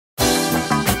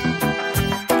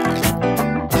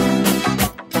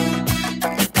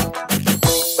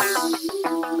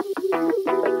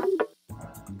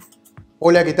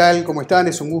Hola, ¿qué tal? ¿Cómo están?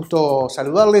 Es un gusto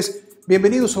saludarles.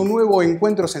 Bienvenidos a un nuevo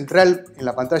Encuentro Central en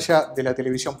la pantalla de la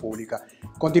televisión pública.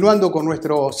 Continuando con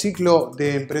nuestro ciclo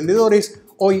de emprendedores,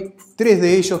 hoy 3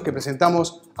 de ellos que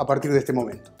presentamos a partir de este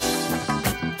momento.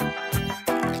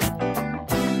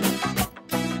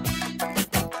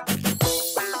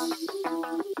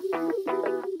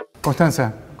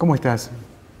 Constanza, ¿cómo estás?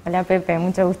 Hola Pepe,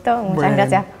 mucho gusto. Muchas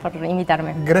gracias por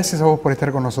invitarme. Gracias a vos por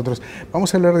estar con nosotros.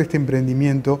 Vamos a hablar de este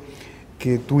emprendimiento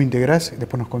que tú integrás,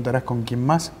 después nos contarás con quién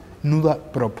más, Nuda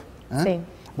Prop. Sí.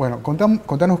 Bueno,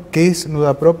 contanos qué es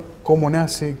Nuda Prop, cómo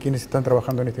nace, quiénes están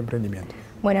trabajando en este emprendimiento.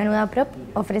 Bueno, Nuda Prop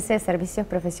ofrece servicios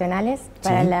profesionales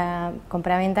para la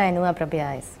compraventa de nuda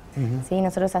propiedades. ¿Sí?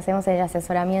 Nosotros hacemos el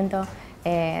asesoramiento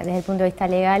desde el punto de vista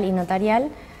legal y notarial,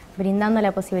 brindando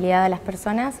la posibilidad a las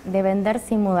personas de vender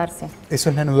sin mudarse.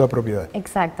 Eso es la nuda propiedad.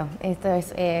 Exacto. Esto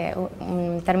es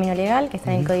un término legal que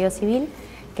está en el Código Civil,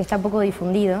 que está poco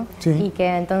difundido y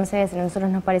que entonces a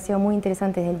nosotros nos pareció muy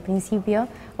interesante desde el principio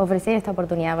ofrecer esta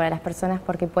oportunidad para las personas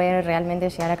porque puede realmente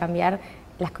llegar a cambiar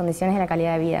las condiciones de la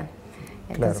calidad de vida.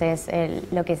 Entonces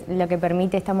lo que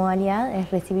permite esta modalidad es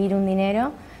recibir un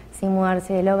dinero sin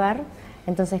mudarse del hogar.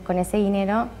 Entonces con ese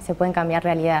dinero se pueden cambiar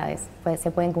realidades,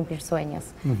 se pueden cumplir sueños.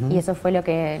 Y eso fue lo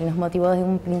que nos motivó desde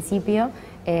un principio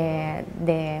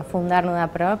de fundar Nuda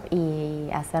Prop y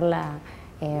hacerla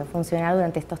funcionar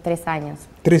durante estos 3 años.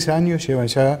 3 años llevan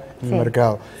ya en el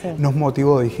mercado. Nos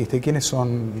motivó, dijiste, ¿quiénes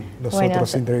son los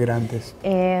otros integrantes?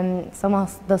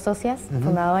 Somos 2 socias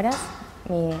fundadoras.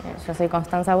 Yo soy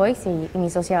Constanza Boix y mi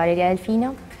socia Valeria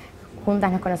Delfino.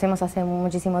 Juntas nos conocemos hace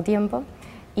muchísimo tiempo.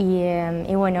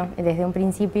 Y bueno, desde un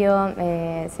principio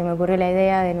se me ocurrió la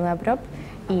idea de Nuda Prop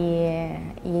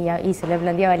y se lo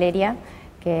planteé a Valeria,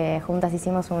 que juntas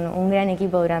hicimos un gran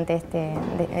equipo durante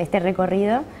este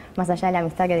recorrido, más allá de la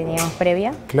amistad que teníamos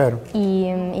previa. Claro.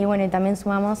 Y bueno, también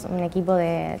sumamos un equipo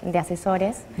de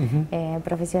asesores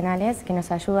profesionales que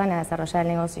nos ayudan a desarrollar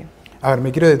el negocio. A ver,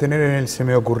 me quiero detener en el se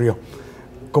me ocurrió.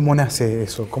 ¿Cómo nace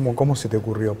eso? ¿Cómo se te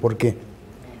ocurrió? ¿Por qué?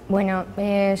 Bueno,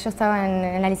 yo estaba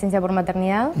en la licencia por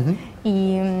maternidad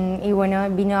y bueno,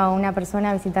 vino una persona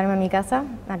a visitarme a mi casa,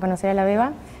 a conocer a la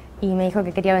beba, y me dijo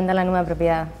que quería vender la nuda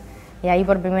propiedad. Y ahí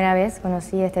por primera vez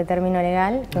conocí este término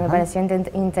legal que me pareció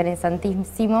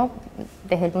interesantísimo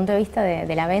desde el punto de vista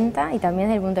de la venta y también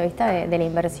desde el punto de vista de la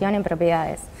inversión en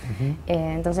propiedades.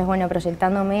 Entonces, bueno,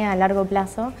 proyectándome a largo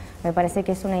plazo, me parece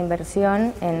que es una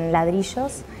inversión en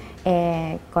ladrillos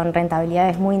con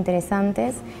rentabilidades muy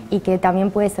interesantes y que también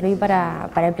puede servir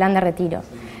para el plan de retiro.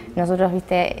 Nosotros,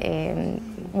 viste,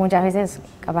 muchas veces,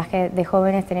 capaz que de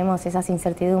jóvenes tenemos esas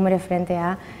incertidumbres frente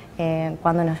a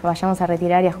cuando nos vayamos a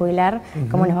retirar y a jubilar,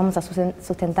 cómo nos vamos a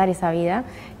sustentar esa vida,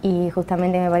 y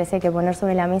justamente me parece que poner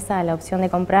sobre la mesa la opción de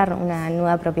comprar una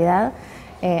nuda propiedad,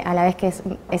 a la vez que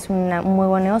es un muy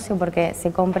buen negocio porque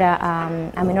se compra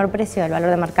a menor precio del valor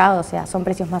de mercado, o sea, son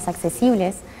precios más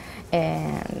accesibles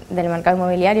del mercado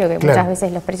inmobiliario, que muchas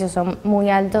veces los precios son muy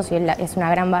altos y es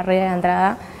una gran barrera de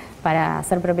entrada para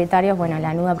ser propietarios. Bueno,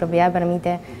 la nuda propiedad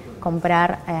permite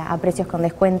comprar a precios con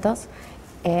descuentos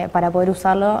para poder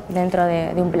usarlo dentro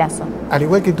de un plazo. Al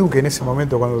igual que tú, que en ese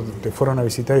momento cuando te fueron a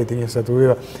visitar y tenías a tu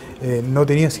beba, no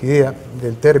tenías idea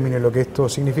del término y lo que esto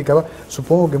significaba,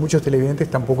 supongo que muchos televidentes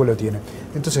tampoco lo tienen.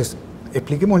 Entonces,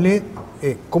 expliquémosle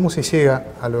cómo se llega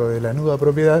a lo de la nuda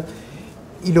propiedad.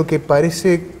 Y lo que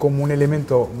parece como un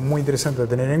elemento muy interesante a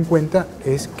tener en cuenta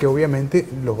es que obviamente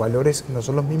los valores no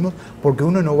son los mismos porque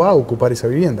uno no va a ocupar esa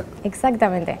vivienda.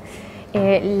 Exactamente.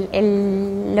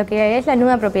 Lo que es la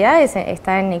nuda propiedad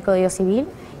está en el Código Civil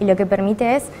y lo que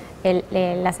permite es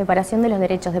la separación de los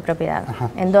derechos de propiedad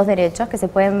en 2 derechos que se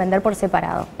pueden vender por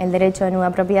separado: el derecho de nuda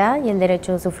propiedad y el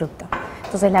derecho de usufructo.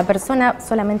 Entonces la persona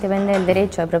solamente vende el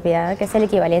derecho de propiedad, que es el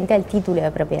equivalente al título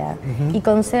de propiedad, y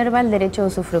conserva el derecho de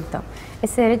usufructo.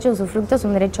 Ese derecho de usufructo es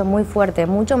un derecho muy fuerte,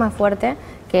 mucho más fuerte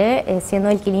que siendo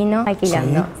inquilino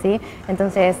alquilando. ¿Sí?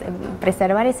 Entonces,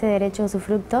 preservar ese derecho de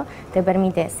usufructo te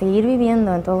permite seguir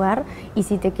viviendo en tu hogar, y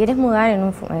si te quieres mudar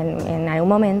en algún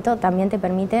momento, también te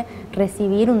permite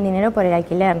recibir un dinero por el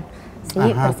alquiler.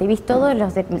 ¿Sí? Percibís todos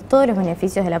los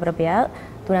beneficios de la propiedad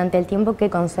durante el tiempo que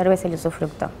conserves el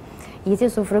usufructo. Y ese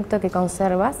usufructo que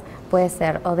conservas puede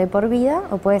ser o de por vida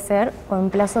o puede ser con un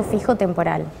plazo fijo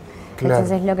temporal.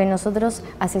 Entonces, lo que nosotros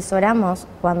asesoramos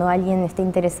cuando alguien esté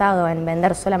interesado en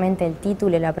vender solamente el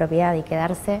título de la propiedad y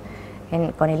quedarse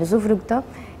con el usufructo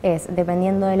es,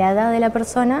 dependiendo de la edad de la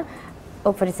persona,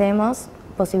 ofrecemos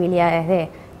posibilidades de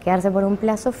quedarse por un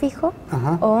plazo fijo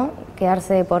o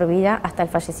quedarse de por vida hasta el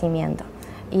fallecimiento.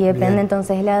 Y depende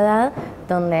entonces de la edad,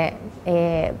 donde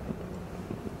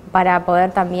para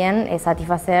poder también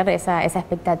satisfacer esa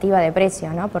expectativa de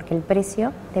precio, ¿no? Porque el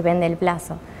precio depende del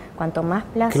plazo. Cuanto más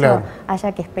plazo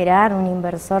haya que esperar, un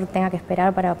inversor tenga que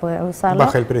esperar para poder usarlo,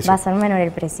 va a ser menor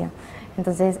el precio.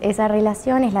 Entonces, esa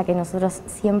relación es la que nosotros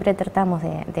siempre tratamos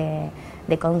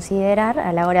de considerar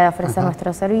a la hora de ofrecer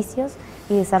nuestros servicios,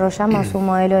 y desarrollamos un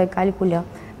modelo de cálculo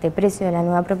de precio de la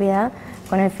nueva propiedad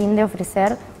con el fin de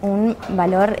ofrecer un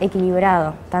valor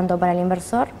equilibrado, tanto para el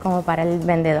inversor como para el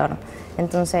vendedor.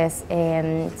 Entonces,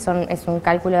 es un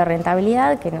cálculo de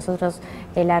rentabilidad que nosotros,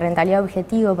 la rentabilidad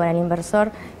objetivo para el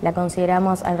inversor la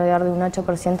consideramos alrededor de un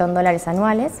 8% en dólares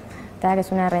anuales, que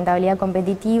es una rentabilidad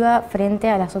competitiva frente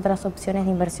a las otras opciones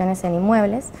de inversiones en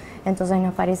inmuebles. Entonces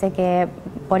nos parece que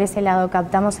por ese lado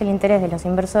captamos el interés de los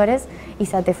inversores y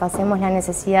satisfacemos la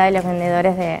necesidad de los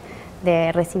vendedores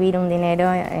de recibir un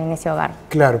dinero en ese hogar.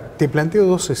 Claro, te planteo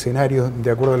dos escenarios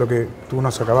de acuerdo a lo que tú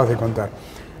nos acabas de contar.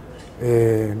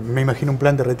 Me imagino un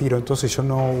plan de retiro, entonces yo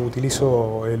no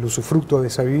utilizo el usufructo de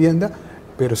esa vivienda,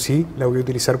 pero sí la voy a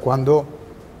utilizar cuando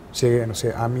llegue, no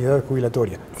sé, a mi edad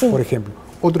jubilatoria, por ejemplo.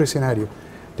 Otro escenario,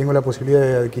 tengo la posibilidad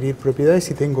de adquirir propiedades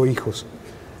y tengo hijos.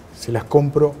 Se las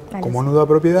compro como nueva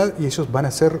propiedad y ellos van a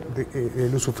hacer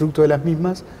el usufructo de las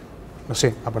mismas, no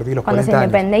sé, a partir de los 40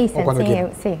 años. Cuando se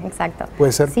independicen, sí, exacto.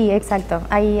 ¿Puede ser? Sí, exacto.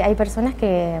 Hay personas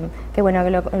que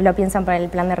lo piensan para el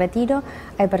plan de retiro,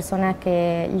 hay personas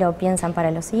que lo piensan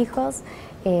para los hijos.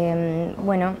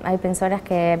 Hay pensoras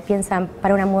que piensan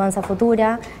para una mudanza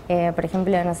futura, por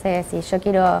ejemplo, no sé, si yo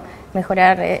quiero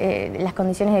mejorar las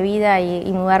condiciones de vida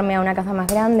y mudarme a una casa más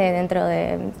grande dentro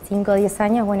de 5 o 10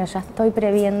 años, bueno, ya estoy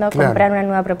previendo comprar una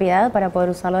nueva propiedad para poder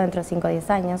usarlo dentro de 5 o 10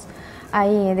 años.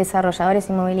 Hay desarrolladores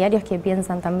inmobiliarios que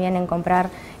piensan también en comprar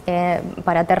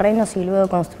para terrenos y luego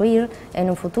construir en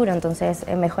un futuro, entonces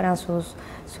mejoran sus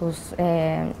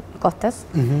costes.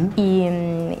 Y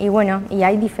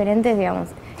hay diferentes, digamos,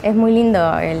 es muy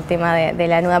lindo el tema de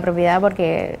la nueva propiedad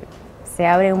porque se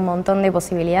abre un montón de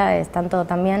posibilidades, tanto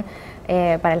también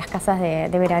para las casas de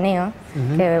veraneo,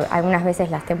 que algunas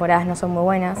veces las temporadas no son muy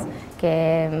buenas,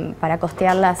 que para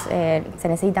costearlas se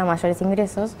necesitan mayores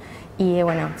ingresos. Y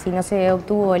bueno, si no se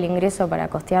obtuvo el ingreso para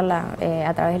costearla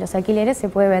a través de los alquileres, se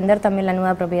puede vender también la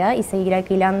nueva propiedad y seguir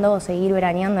alquilando o seguir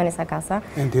veraneando en esa casa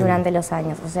durante los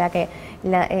años. O sea que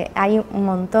hay un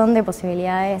montón de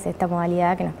posibilidades de esta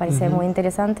modalidad que nos parece muy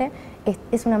interesante.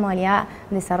 Es una modalidad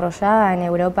desarrollada en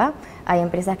Europa, hay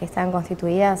empresas que están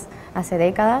constituidas hace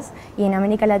décadas y en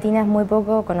América Latina es muy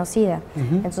poco conocida.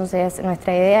 Entonces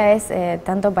nuestra idea es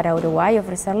tanto para Uruguay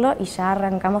ofrecerlo y ya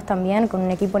arrancamos también con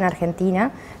un equipo en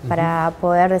Argentina para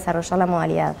poder desarrollar la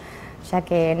modalidad, ya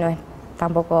que no es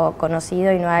tampoco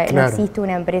conocido y no existe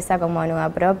una empresa como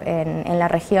Nudaprop en la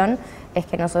región. Es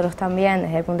que nosotros también,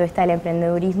 desde el punto de vista del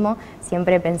emprendedurismo,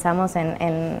 siempre pensamos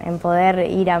en poder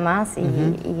ir a más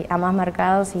y a más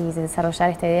mercados y desarrollar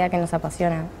esta idea que nos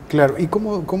apasiona. Claro, ¿y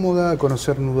cómo da a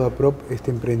conocer Nudaprop este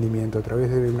emprendimiento? ¿A través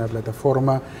de una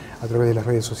plataforma, a través de las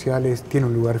redes sociales? ¿Tiene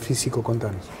un lugar físico?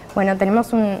 Contanos. Bueno,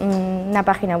 tenemos una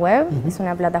página web, es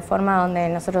una plataforma donde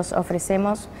nosotros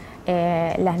ofrecemos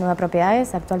las nuevas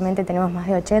propiedades. Actualmente tenemos más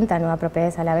de 80 nuevas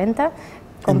propiedades a la venta.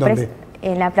 ¿En dónde?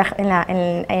 En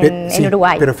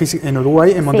Uruguay. Pero en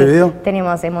Uruguay, en Montevideo. Sí,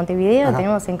 tenemos en Montevideo,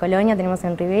 tenemos en Colonia, tenemos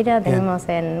en Rivera, tenemos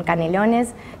en Canelones,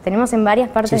 tenemos en varias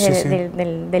partes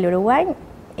del Uruguay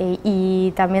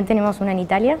y también tenemos una en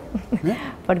Italia,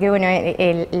 porque bueno,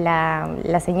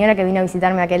 la señora que vino a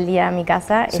visitarme aquel día a mi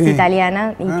casa es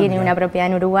italiana y tiene una propiedad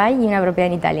en Uruguay y una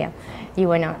propiedad en Italia. Y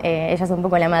bueno, ella es un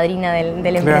poco la madrina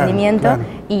del emprendimiento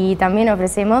y también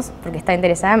ofrecemos, porque está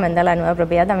interesada en vender la nueva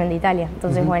propiedad también de Italia.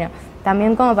 Entonces, bueno,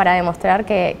 también como para demostrar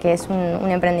que es un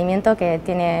emprendimiento que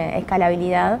tiene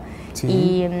escalabilidad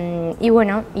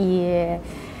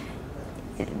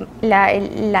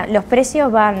los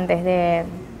precios van desde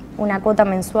una cuota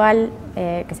mensual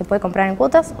que se puede comprar en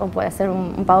cuotas o puede ser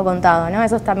un pago contado, ¿no?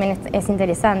 Eso también es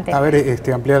interesante. A ver,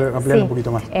 ampliar un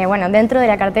poquito más. Bueno, dentro de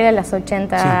la cartera de las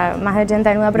 80, más de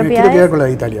 80 nuevas propiedades... Me quiero quedar con la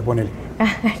de Italia, ponele.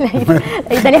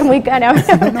 La Italia es muy cara.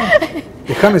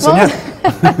 Déjame soñar.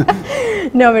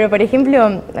 No, pero por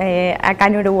ejemplo, acá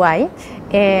en Uruguay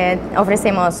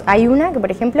ofrecemos, hay una que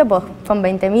por ejemplo con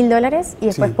 $20.000 y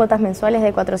después cuotas mensuales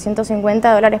de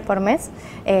 $450 por mes,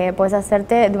 puedes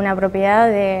hacerte de una propiedad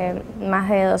de más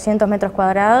de 200 metros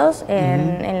cuadrados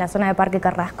en la zona de Parque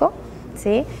Carrasco,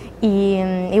 ¿sí?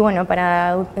 Y bueno,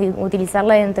 para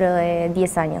utilizarla dentro de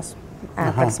 10 años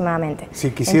aproximadamente.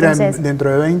 Si quisieran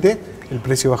dentro de 20, ¿el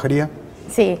precio bajaría?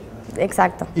 Sí.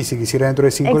 Exacto. Y si quisiera dentro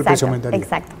de 5 el precio aumentaría.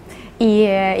 Exacto.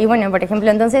 Y bueno, por ejemplo,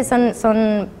 entonces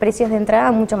son precios de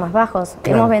entrada mucho más bajos.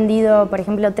 Claro. Hemos vendido, por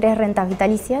ejemplo, 3 rentas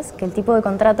vitalicias, que el tipo de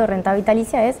contrato de renta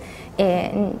vitalicia es,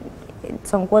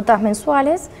 son cuotas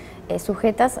mensuales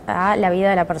sujetas a la vida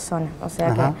de la persona. O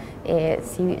sea que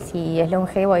si es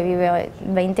longevo y vive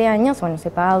 20 años, bueno,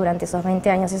 se paga durante esos 20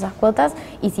 años esas cuotas,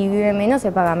 y si vive menos,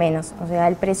 se paga menos. O sea,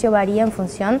 el precio varía en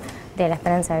función de la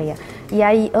esperanza de vida. Y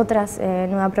hay otras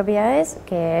nuevas propiedades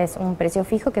que es un precio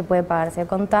fijo que puede pagarse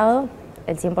contado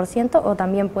el 100% o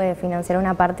también puede financiar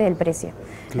una parte del precio.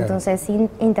 Claro. Entonces, sin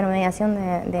intermediación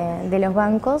de los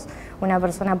bancos, una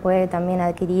persona puede también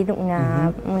adquirir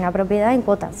una propiedad en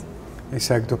cuotas.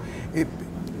 Exacto.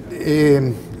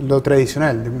 Lo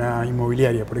tradicional de una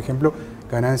inmobiliaria, por ejemplo,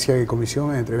 ganancia de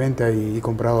comisión entre venta y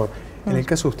comprador. En el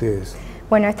caso de ustedes.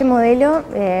 Bueno, este modelo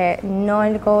no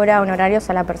le cobra honorarios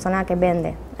a la persona que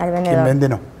vende, al vendedor. ¿Quién vende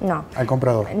no? No. ¿Al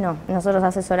comprador? No, nosotros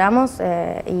asesoramos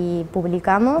y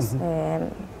publicamos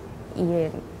y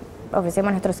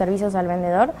ofrecemos nuestros servicios al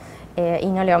vendedor y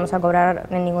no le vamos a cobrar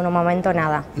en ningún momento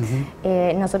nada.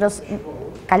 Nosotros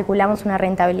calculamos una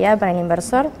rentabilidad para el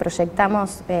inversor,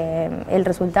 proyectamos el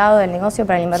resultado del negocio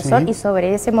para el inversor y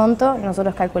sobre ese monto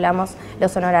nosotros calculamos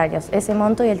los honorarios. Ese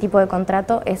monto y el tipo de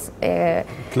contrato es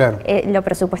lo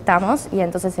presupuestamos y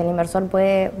entonces el inversor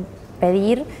puede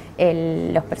pedir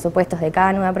los presupuestos de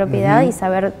cada nueva propiedad y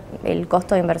saber el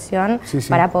costo de inversión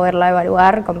para poderla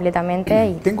evaluar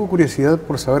completamente. Tengo curiosidad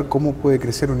por saber cómo puede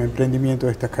crecer un emprendimiento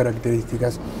de estas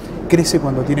características. ¿Crece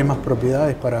cuando tiene más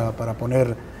propiedades para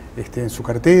poner en su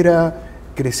cartera?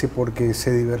 ¿Crece porque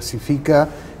se diversifica?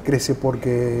 ¿Crece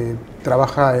porque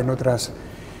trabaja en otras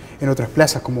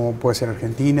plazas como puede ser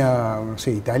Argentina, no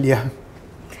sé, Italia?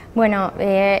 Bueno,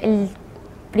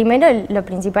 primero, lo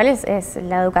principal es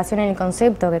la educación en el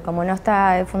concepto, que como no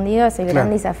está difundido es el gran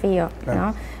desafío,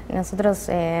 ¿no? Nosotros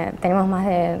tenemos más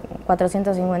de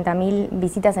 450.000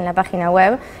 visitas en la página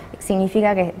web,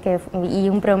 significa y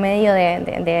un promedio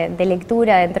de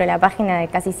lectura dentro de la página de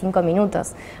casi 5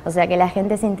 minutos. O sea que la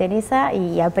gente se interesa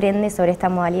y aprende sobre esta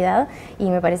modalidad y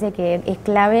me parece que es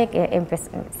clave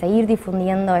seguir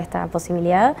difundiendo esta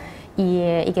posibilidad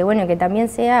y que bueno, que también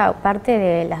sea parte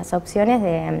de las opciones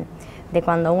de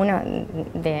cuando uno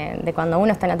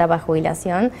está en la etapa de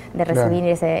jubilación, de recibir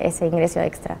ese ingreso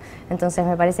extra. Entonces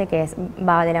me parece que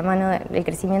va de la mano, el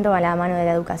crecimiento va de la mano de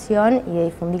la educación y de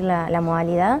difundir la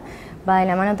modalidad, va de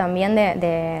la mano también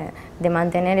de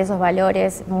mantener esos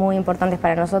valores muy importantes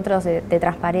para nosotros, de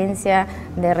transparencia,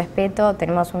 de respeto.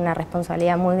 Tenemos una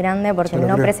responsabilidad muy grande porque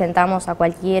no presentamos a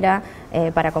cualquiera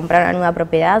para comprar una nueva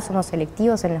propiedad, somos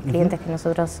selectivos en los clientes que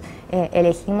nosotros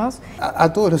elegimos.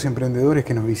 A todos los emprendedores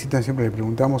que nos visitan siempre le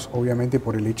preguntamos, obviamente,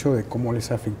 por el hecho de cómo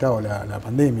les ha afectado la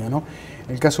pandemia, ¿no?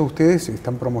 En el caso de ustedes,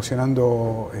 están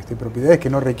promocionando propiedades que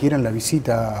no requieran la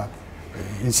visita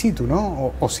in situ,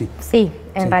 ¿no? ¿O sí? Sí,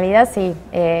 en realidad sí.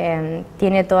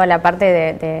 Tiene toda la parte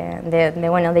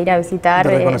de ir a visitar,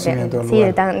 de reconocimiento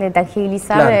de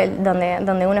tangibilizar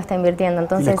donde uno está invirtiendo.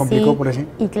 Entonces, ¿y les complicó por allí?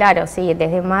 Y claro, sí,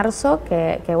 desde marzo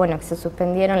que se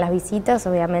suspendieron las visitas,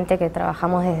 obviamente que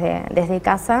trabajamos desde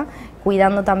casa,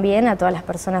 cuidando también a todas las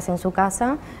personas en su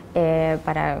casa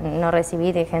para no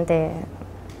recibir gente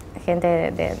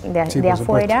de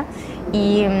afuera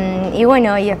y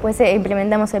bueno, y después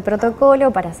implementamos el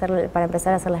protocolo para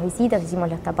empezar a hacer las visitas, hicimos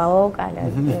los tapabocas,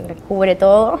 cubre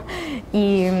todo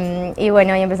y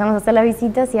bueno, y empezamos a hacer las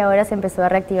visitas y ahora se empezó a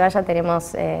reactivar, ya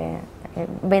tenemos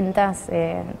ventas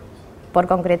por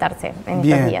concretarse en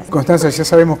estos días. Constanza, ya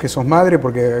sabemos que sos madre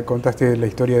porque contaste la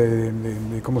historia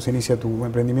de cómo se inicia tu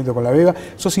emprendimiento con la Vega.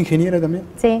 ¿Sos ingeniera también?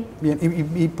 Sí. Bien,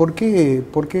 ¿y por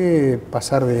qué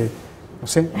pasar de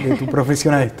tu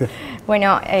profesión a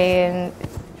Bueno,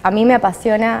 a mí me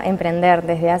apasiona emprender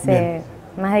desde hace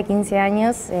más de 15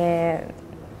 años.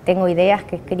 Tengo ideas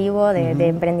que escribo de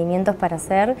emprendimientos para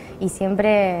hacer y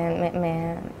siempre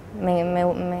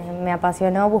me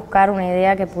apasionó buscar una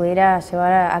idea que pudiera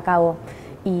llevar a cabo.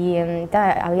 Y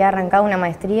había arrancado una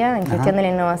maestría en gestión de la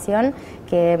innovación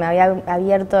que me había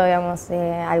abierto, digamos,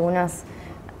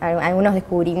 algunos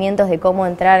descubrimientos de cómo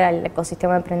entrar al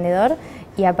ecosistema emprendedor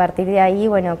y a partir de ahí,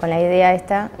 bueno, con la idea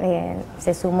esta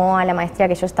se sumó a la maestría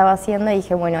que yo estaba haciendo y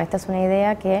dije, bueno, esta es una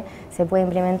idea que se puede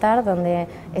implementar, donde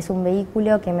es un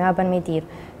vehículo que me va a permitir,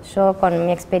 yo con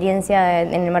mi experiencia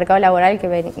en el mercado laboral que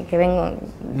vengo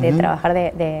de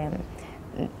trabajar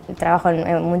trabajo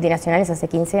en multinacionales hace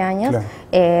 15 años,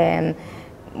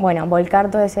 bueno,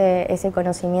 volcar todo ese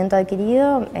conocimiento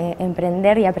adquirido,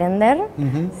 emprender y aprender,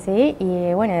 ¿sí?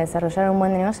 Y bueno, desarrollar un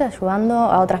buen negocio ayudando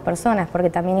a otras personas, porque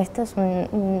también esto es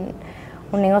un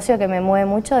negocio que me mueve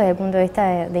mucho desde el punto de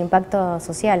vista de impacto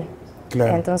social.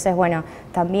 Claro. Entonces, bueno,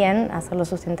 también hacerlo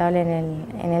sustentable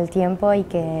en el tiempo y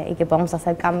que podamos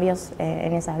hacer cambios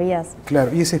en esas vidas.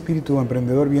 Claro, ¿y ese espíritu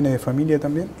emprendedor viene de familia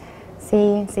también?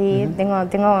 Sí, sí, tengo el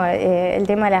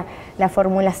tema de la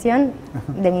formulación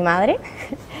de mi madre.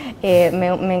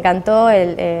 Me encantó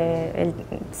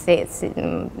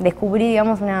descubrí,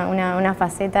 digamos, una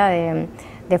faceta de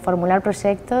formular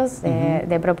proyectos,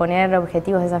 de proponer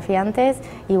objetivos desafiantes,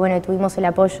 y bueno, tuvimos el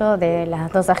apoyo de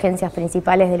las dos agencias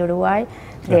principales del Uruguay,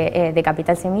 de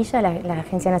Capital Semilla, la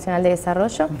Agencia Nacional de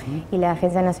Desarrollo y la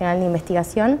Agencia Nacional de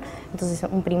Investigación. Entonces,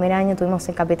 un primer año tuvimos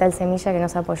el Capital Semilla que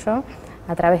nos apoyó,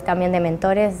 a través también de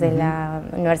mentores de la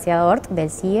Universidad de Ort, del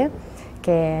CIE,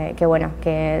 que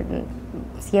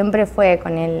siempre fue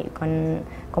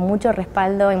con mucho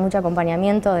respaldo y mucho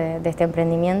acompañamiento de este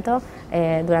emprendimiento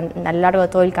a lo largo de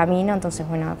todo el camino. Entonces,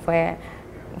 bueno, fue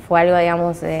algo,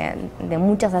 digamos, de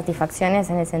muchas satisfacciones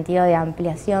en el sentido de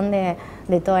ampliación de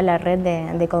toda la red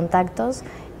de contactos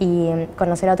y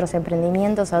conocer a otros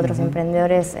emprendimientos, a otros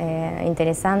emprendedores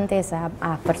interesantes, a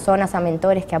personas, a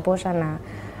mentores que apoyan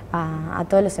a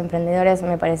todos los emprendedores.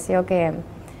 Me pareció que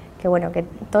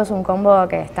todo es un combo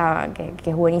que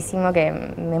es buenísimo, que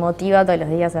me motiva todos los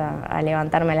días a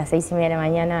levantarme a las 6:30 de la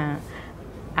mañana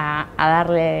a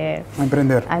darle... A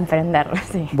emprender. A emprender,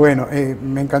 sí. Bueno,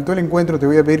 me encantó el encuentro. Te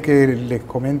voy a pedir que les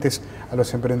comentes a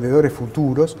los emprendedores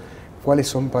futuros cuáles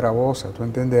son para vos, a tu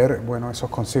entender, bueno, esos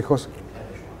consejos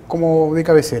como de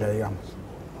cabecera, digamos.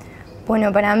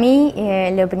 Bueno, para mí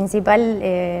lo principal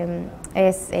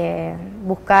es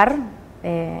buscar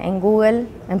en Google,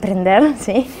 emprender,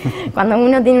 ¿sí? Cuando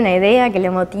uno tiene una idea que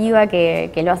lo motiva,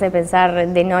 que lo hace pensar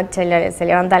de noche, se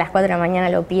levanta a las 4 de la mañana,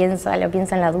 lo piensa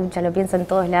en la ducha, lo piensa en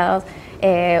todos lados,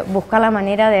 buscar la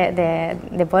manera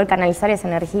de poder canalizar esa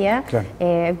energía. Claro.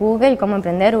 Google, cómo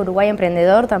emprender, Uruguay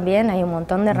Emprendedor también, hay un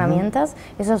montón de herramientas,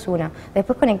 eso es una.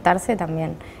 Después conectarse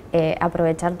también,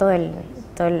 aprovechar toda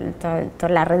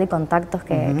la red de contactos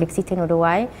que existe en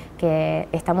Uruguay, que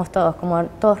estamos todos, como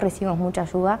todos recibimos mucha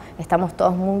ayuda, estamos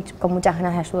todos con muchas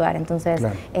ganas de ayudar. Entonces,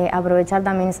 claro, aprovechar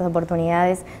también esas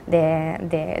oportunidades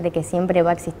de que siempre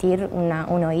va a existir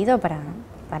un oído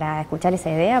para escuchar esa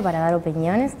idea, para dar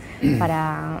opiniones y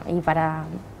para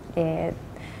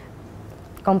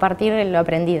compartir lo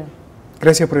aprendido.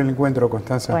 Gracias por el encuentro,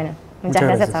 Constanza. Bueno, muchas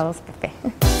gracias a vos, Pepe.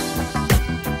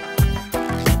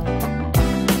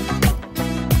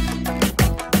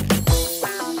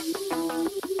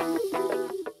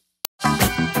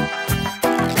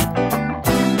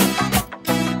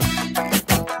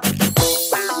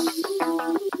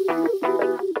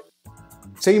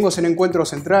 Seguimos en Encuentro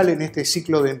Central en este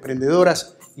ciclo de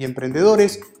emprendedoras y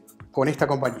emprendedores con esta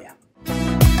compañía.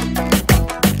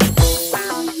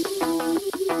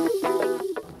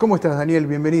 ¿Cómo estás, Daniel?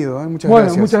 Bienvenido. Muchas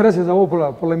gracias. Muchas gracias a vos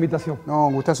por la invitación. No,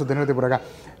 un gustazo tenerte por acá.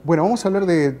 Bueno, vamos a hablar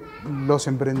de los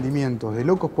emprendimientos, de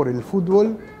Locos por el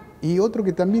Fútbol y otro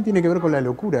que también tiene que ver con la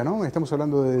locura, ¿no? Estamos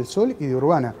hablando de Del Sol y de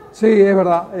Urbana. Sí, es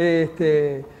verdad.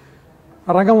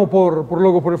 Arrancamos por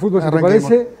Locos por el Fútbol, si te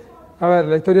parece. A ver,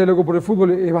 la historia de Locos por el Fútbol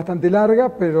es bastante larga,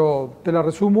 pero te la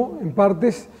resumo en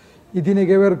partes y tiene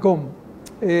que ver con...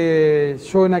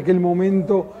 yo en aquel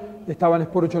momento estaba en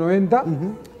Sport 890.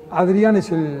 Adrián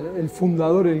es el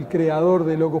fundador, el creador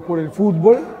de Locos por el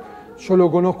Fútbol. Yo lo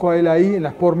conozco a él ahí, en la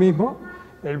Sport mismo.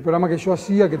 El programa que yo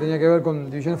hacía, que tenía que ver con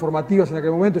divisiones formativas en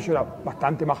aquel momento, yo era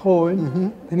bastante más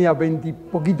joven, tenía 20 y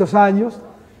poquitos años.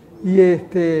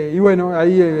 Y bueno,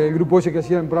 ahí el grupo ese que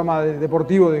hacía el programa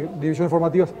deportivo de divisiones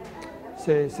formativas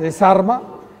se desarma.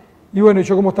 Y bueno,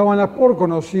 yo como estaba en la Sport,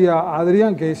 conocí a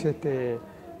Adrián, que es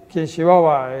quien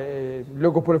llevaba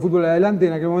Locos por el Fútbol adelante.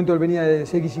 En aquel momento él venía de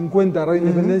CX50, Radio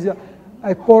Independencia,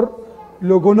 a Sport,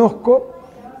 lo conozco.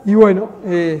 Y bueno,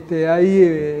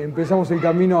 ahí empezamos el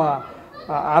camino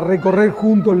a recorrer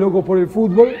juntos Locos por el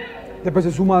Fútbol. Después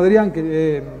se suma Adrián,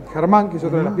 Germán, que es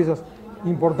otra de las piezas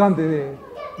importantes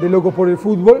de Locos por el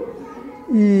Fútbol.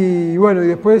 Y bueno, y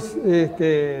después,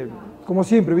 como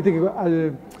siempre, viste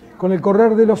que con el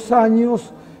correr de los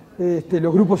años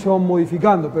los grupos se van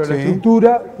modificando, pero la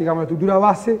estructura, digamos, la estructura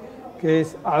base, que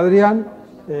es Adrián,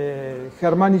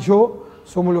 Germán y yo,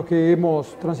 somos los que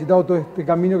hemos transitado todo este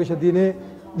camino que ya tiene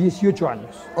 18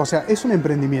 años. O sea, es un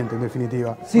emprendimiento en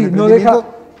definitiva. Sí, un emprendimiento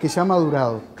que ya ha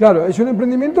madurado. Claro, es un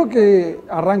emprendimiento que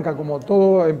arranca como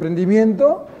todo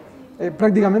emprendimiento,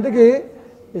 prácticamente que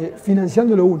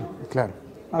financiándolo uno. Claro.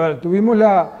 A ver, tuvimos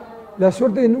la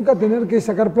suerte de nunca tener que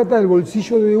sacar plata del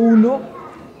bolsillo de uno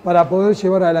para poder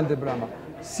llevar adelante el programa.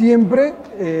 Siempre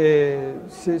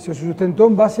se sustentó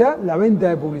en base a la venta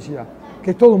de publicidad,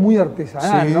 que es todo muy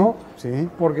artesanal, ¿no? Sí.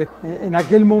 Porque en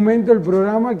aquel momento el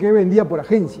programa que vendía por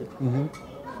agencia.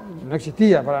 no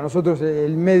existía para nosotros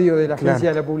el medio de la agencia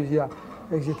de la publicidad.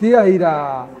 Existía ir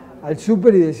al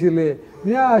súper y decirle,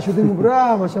 mirá, yo tengo un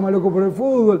programa, se llama Loco por el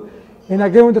Fútbol. En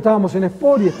aquel momento estábamos en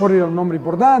Sport y Sport era un nombre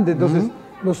importante, entonces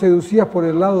lo seducías por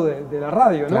el lado de la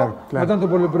radio, ¿no? No tanto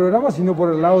por el programa, sino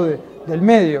por el lado del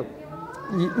medio.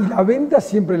 Y la venta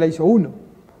siempre la hizo uno,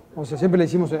 o sea, siempre la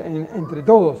hicimos entre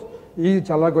todos. Y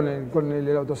charlar con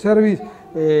el autoservice,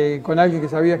 con alguien que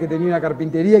sabías que tenía una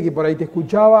carpintería y que por ahí te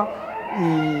escuchaba,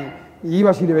 y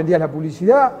ibas y le vendías la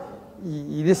publicidad,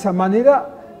 y de esa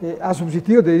manera ha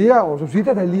subsistido, te diría, o subsiste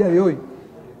hasta el día de hoy.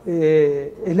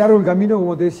 Es largo el camino,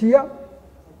 como te decía,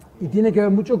 y tiene que ver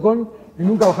mucho con el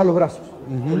nunca bajar los brazos.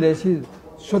 Es decir,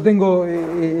 yo tengo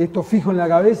esto fijo en la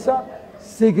cabeza,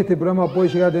 sé que este programa puede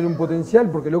llegar a tener un potencial,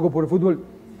 porque Loco por el Fútbol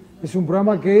es un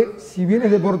programa que, si bien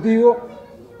es deportivo,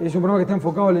 es un programa que está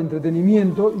enfocado al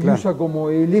entretenimiento y usa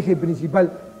como el eje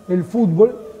principal el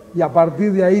fútbol, y a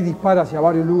partir de ahí dispara hacia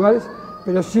varios lugares,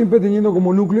 pero siempre teniendo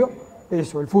como núcleo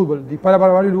eso, el fútbol. Dispara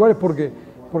para varios lugares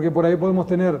porque por ahí podemos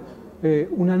tener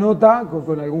una nota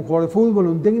con algún jugador de fútbol,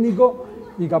 un técnico,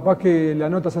 y capaz que la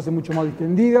nota se hace mucho más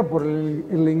distendida por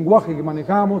el lenguaje que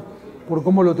manejamos, por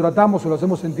cómo lo tratamos o lo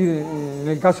hacemos sentir en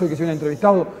el caso de que sea un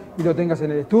entrevistado y lo tengas en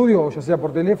el estudio, o ya sea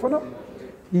por teléfono.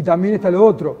 Y también está lo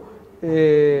otro.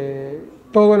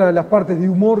 Todas las partes de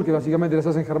humor que básicamente las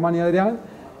hacen Germán y Adrián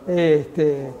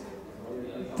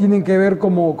tienen que ver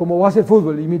como base el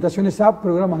fútbol, imitaciones a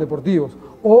programas deportivos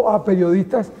o a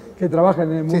periodistas que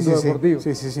trabajan en el mundo deportivo.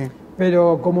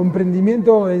 Pero como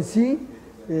emprendimiento en sí,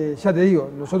 ya te digo,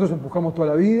 nosotros empujamos toda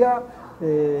la vida,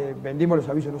 vendimos los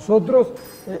avisos nosotros,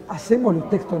 hacemos los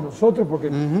textos nosotros, porque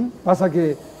pasa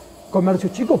que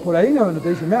comercios chicos por ahí no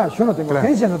te dicen, mira, yo no tengo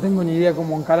agencia, no tengo ni idea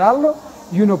cómo encararlo,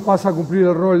 y uno pasa a cumplir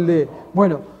el rol de,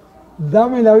 bueno,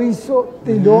 dame el aviso,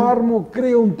 te lo armo,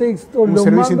 creo un texto, lo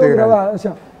mando grabado. O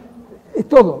sea, es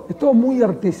todo muy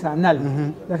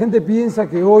artesanal. La gente piensa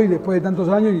que hoy, después de tantos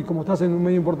años, y como estás en un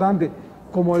medio importante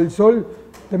como el Sol,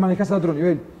 te manejas a otro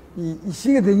nivel. Y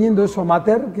sigue teniendo eso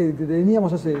amateur que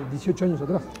teníamos hace 18 años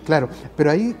atrás. Claro,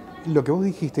 pero ahí lo que vos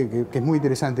dijiste, que es muy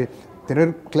interesante,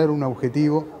 tener claro un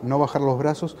objetivo, no bajar los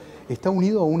brazos, está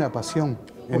unido a una pasión.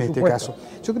 En este caso,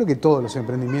 yo creo que todos los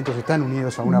emprendimientos están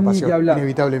unidos a una pasión,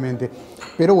 inevitablemente.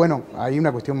 Pero bueno, hay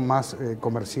una cuestión más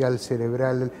comercial,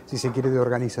 cerebral, si se quiere, de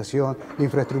organización, de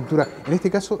infraestructura. En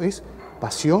este caso es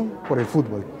pasión por el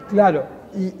fútbol. Claro,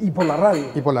 y por la radio.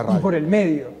 Y por la radio. Y por el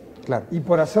medio. Claro. Y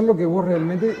por hacer lo que vos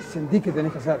realmente sentís que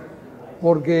tenés que hacer.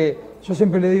 Porque yo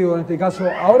siempre le digo en este caso,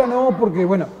 ahora no, porque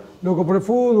bueno, Loco por el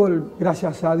Fútbol,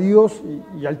 gracias a Dios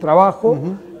y al trabajo,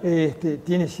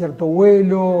 tiene cierto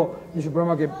vuelo, es un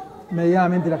programa que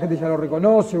medianamente la gente ya lo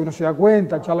reconoce, uno se da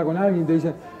cuenta, charla con alguien, te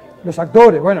dicen, los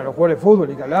actores, bueno, los jugadores de fútbol,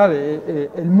 y que hablar,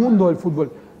 el mundo del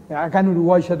fútbol, acá en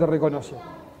Uruguay ya te reconoce.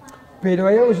 Pero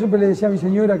hay algo que yo siempre le decía a mi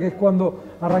señora, que es cuando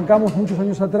arrancamos muchos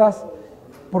años atrás,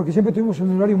 porque siempre tuvimos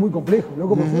un horario muy complejo.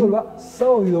 Loco por el Fútbol va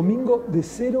sábado y domingo de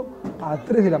 0 a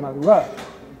 3 de la madrugada.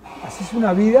 Así es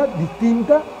una vida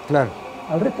distinta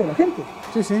al resto de la gente.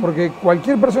 Porque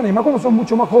cualquier persona, y más cuando sos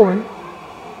mucho más joven,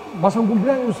 vas a un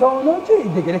cumpleaños un sábado noche y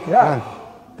te querés quedar.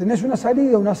 Tenés una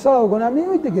salida, un asado con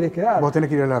amigos y te querés quedar. Vos tenés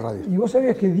que ir a la radio. Y vos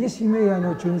sabías que 10:30 de la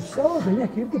noche, un sábado, tenías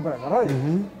que irte para la radio.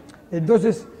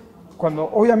 Entonces, cuando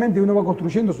obviamente uno va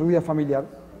construyendo su vida familiar,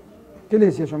 ¿qué le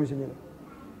decía yo a mi señora?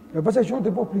 Lo que pasa es que yo no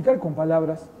te puedo explicar con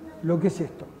palabras lo que es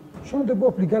esto. Yo no te puedo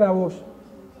explicar a vos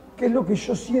qué es lo que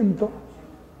yo siento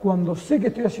cuando sé que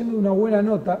estoy haciendo una buena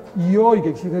nota, y hoy que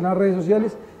existen las redes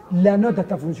sociales, la nota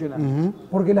está funcionando.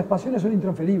 Porque las pasiones son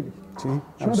intransferibles.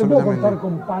 Yo no te puedo contar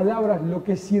con palabras lo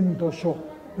que siento yo.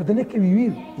 Lo tenés que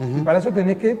vivir. Y para eso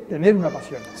tenés que tener una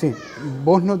pasión. Sí,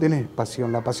 vos no tenés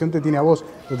pasión, la pasión te tiene a vos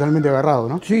totalmente agarrado,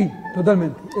 ¿no? Sí,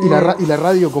 totalmente. Y la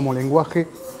radio como lenguaje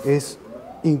es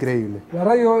increíble. La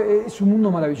radio es un mundo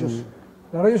maravilloso.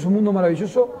 La radio es un mundo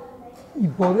maravilloso, y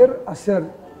poder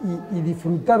hacer y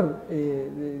disfrutar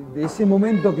de ese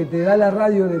momento que te da la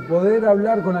radio, de poder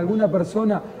hablar con alguna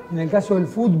persona, en el caso del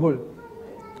fútbol.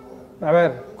 A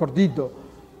ver, cortito.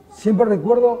 Siempre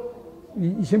recuerdo,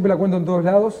 y siempre la cuento en todos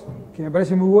lados, que me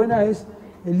parece muy buena, es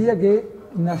el día que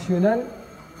Nacional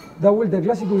da vuelta al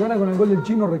clásico y gana con el gol del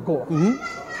Chino Recoba.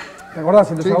 ¿Te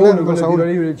acordás? El 2-1, con el tiro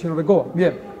libre del Chino Recoba.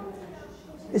 Bien.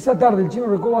 Esa tarde el Chino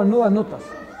Recoba no da notas.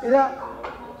 Era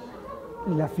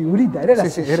la figurita, era la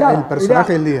sellada, era el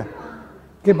personaje del día.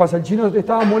 ¿Qué pasa? El Chino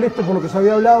estaba molesto por lo que se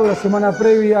había hablado la semana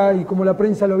previa y como la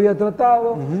prensa lo había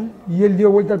tratado, y él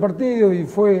dio vuelta al partido y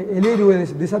fue el héroe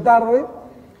de esa tarde,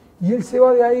 y él se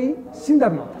va de ahí sin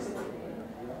dar notas.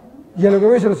 Y a lo que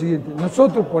voy es lo siguiente: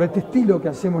 nosotros, por este estilo que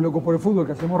hacemos Locos por el Fútbol,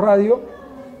 que hacemos radio,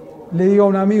 le digo a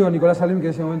un amigo, a Nicolás Salem, que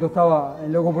en ese momento estaba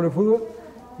en Loco por el Fútbol,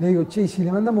 le digo, che, si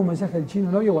le mandamos un mensaje al chino,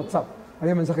 no había WhatsApp,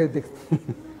 había mensaje de texto.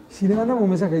 Si le mandamos un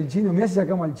mensaje al chino, mirá si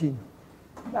sacamos al chino.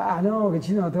 Ah, no, que el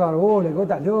chino no te va a dar bola, que vos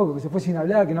estás loco, que se fue sin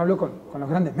hablar, que no habló con los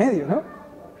grandes medios, ¿no?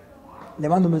 Le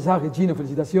mando un mensaje, chino,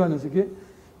 felicitaciones, no sé qué.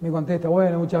 Me contesta,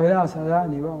 bueno, muchas gracias,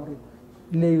 Dani, vamos.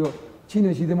 Le digo, chino,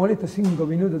 y si te molesta 5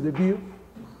 minutos te pido.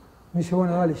 Me dice,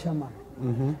 bueno, dale, llama.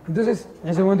 Entonces, en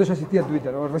ese momento yo asistía a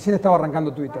Twitter, o recién estaba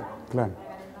arrancando Twitter. Claro.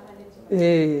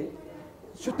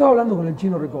 Yo estaba hablando con el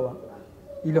chino Recoba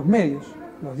y los medios,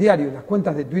 los diarios, las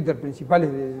cuentas de Twitter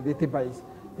principales de este país,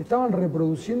 estaban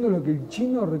reproduciendo lo que el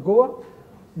chino Recoba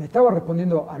me estaba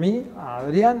respondiendo a mí, a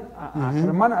Adrián, a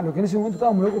Germán, a los que en ese momento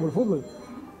estábamos locos por el fútbol.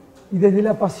 Y desde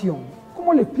la pasión,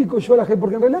 ¿cómo le explico yo a la gente?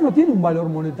 Porque en realidad no tiene un valor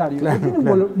monetario, claro, no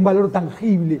tiene un valor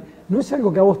tangible, no es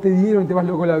algo que a vos te dieron y te vas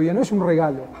loco la vida, no es un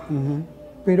regalo.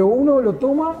 Pero uno lo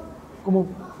toma como,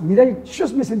 mirá, yo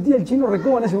me sentía el chino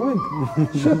Recoba en ese momento,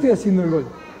 yo estoy haciendo el gol.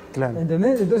 Claro.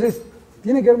 ¿Entendés? Entonces,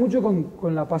 tiene que ver mucho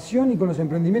con la pasión y con los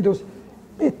emprendimientos.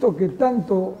 Esto que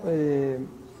tanto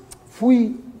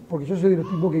fui, porque yo soy de los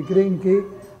tipos que creen que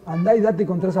andá y date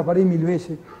contra esa pared 1000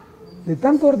 veces. De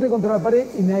tanto darte contra la pared,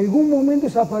 en algún momento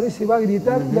esa pared se va a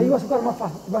agrietar y ahí vas a estar más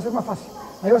fácil, va a ser más fácil.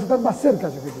 Ahí vas a estar más cerca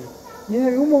de ese objetivo. Y en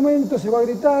algún momento se va a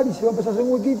agrietar y se va a empezar a hacer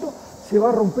un huequito, se va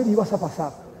a romper y vas a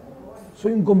pasar.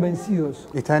 Soy un convencido de eso.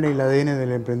 ¿Está en el ADN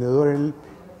del emprendedor el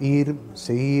ir,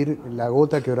 seguir, la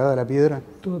gota quebrada de la piedra?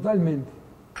 Totalmente.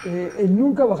 El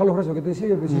nunca bajar los brazos, que te decía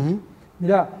yo al principio.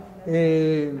 Mirá,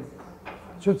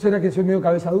 yo será que soy medio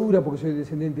cabeza dura porque soy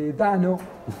descendiente de Tano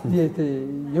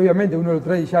y obviamente uno lo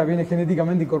trae y ya viene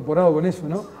genéticamente incorporado con eso,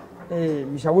 ¿no?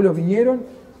 Mis abuelos vinieron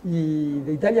y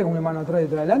de Italia con una mano atrás y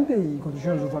otra adelante y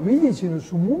construyeron su familia, hicieron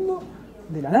su mundo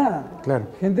de la nada. Claro.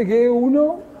 Gente que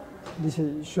uno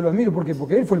dice, yo lo admiro, ¿por qué?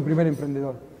 Porque él fue el primer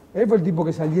emprendedor. Él fue el tipo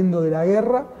que saliendo de la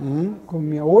guerra con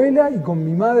mi abuela y con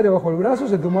mi madre bajo el brazo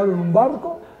se tomaron un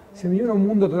barco, se vinieron a un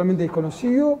mundo totalmente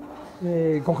desconocido,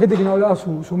 con gente que no hablaba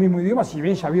su mismo idioma, si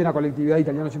bien ya había una colectividad de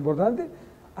italianos importante,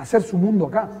 hacer su mundo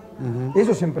acá.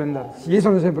 Eso es emprender. Si eso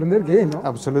no es emprender, ¿qué es, no?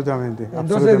 Absolutamente.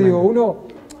 Entonces absolutamente. digo, uno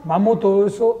mamó todo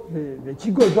eso de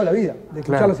chico de toda la vida, de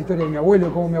escuchar las historias de mi abuelo,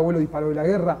 de cómo mi abuelo disparó de la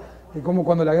guerra, de cómo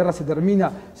cuando la guerra se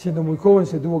termina, siendo muy joven,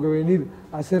 se tuvo que venir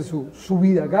a hacer su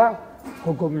vida acá,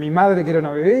 con mi madre que era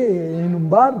una bebé, en un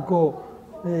barco,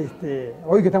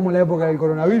 hoy que estamos en la época del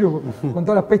coronavirus, con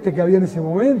todas las pestes que había en ese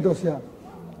momento, o sea,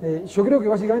 yo creo que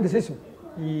básicamente es eso,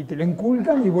 y te lo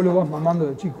inculcan y vos lo vas mamando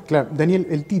de chico. Claro, Daniel,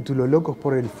 el título, Locos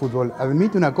por el Fútbol,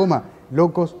 ¿admite una coma,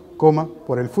 locos, coma,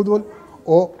 por el fútbol,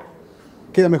 o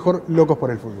queda mejor locos por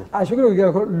el fútbol? Yo creo que queda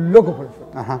mejor locos por el fútbol.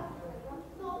 Ajá.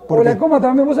 O la coma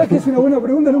también, vos sabés que es una buena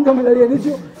pregunta, nunca me la habían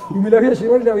hecho y me la voy a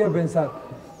llevar y la voy a pensar.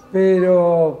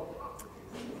 Pero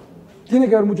tiene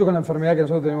que ver mucho con la enfermedad que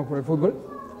nosotros tenemos por el fútbol.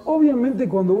 Obviamente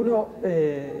cuando uno,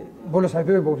 vos lo sabés,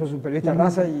 Pepe, porque sos un periodista de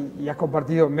raza y has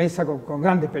compartido mesa con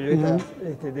grandes periodistas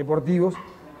deportivos,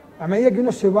 a medida que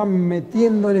uno se va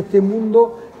metiendo en este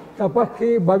mundo, capaz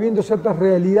que va viendo ciertas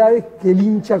realidades que el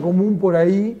hincha común por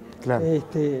ahí claro.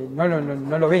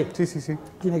 no lo ve. Sí, sí, sí.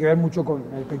 Tiene que ver mucho con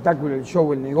el espectáculo, el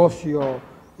show, el negocio.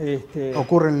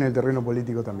 Ocurre en el terreno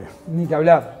político también. Ni que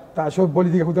hablar. Yo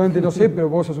política justamente no sé, pero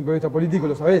vos sos un periodista político,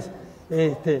 lo sabés.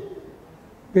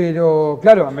 Pero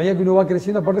claro, a medida que uno va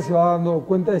creciendo, aparte se va dando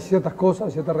cuenta de ciertas cosas,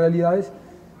 de ciertas realidades,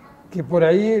 que por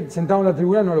ahí, sentado en la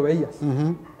tribuna, no lo veías.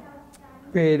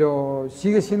 Pero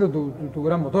sigue siendo tu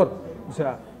gran motor. O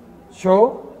sea,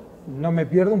 yo no me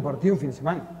pierdo un partido un fin de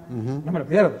semana. No me lo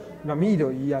pierdo, lo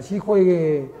miro. Y así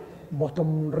juegue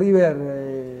Boston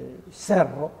River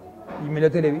Cerro, y me lo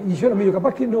televiso. Y yo lo miro,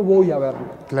 capaz que no voy a verlo.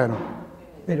 Claro.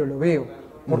 Pero lo veo,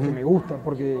 porque me gusta,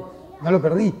 porque no lo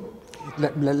perdí.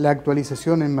 La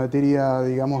actualización en materia,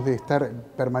 digamos, de estar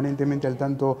permanentemente al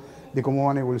tanto de cómo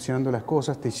van evolucionando las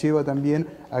cosas, te lleva también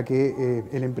a que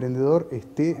el emprendedor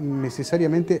esté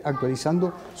necesariamente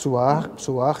actualizando su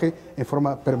bagaje en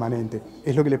forma permanente.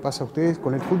 ¿Es lo que le pasa a ustedes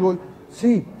con el fútbol?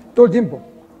 Sí, todo el tiempo.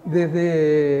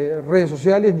 Desde redes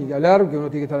sociales, ni que hablar, que uno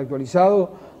tiene que estar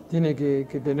actualizado, tiene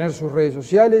que tener sus redes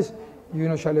sociales y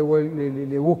uno ya le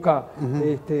busca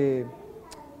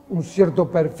un cierto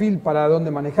perfil para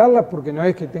dónde manejarlas, porque no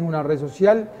es que tenga una red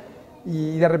social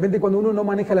y de repente cuando uno no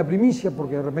maneja la primicia,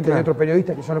 porque de repente hay otros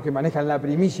periodistas que son los que manejan la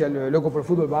primicia, lo de Loco por el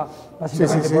Fútbol va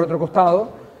básicamente por otro costado,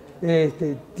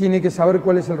 tiene que saber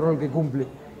cuál es el rol que cumple.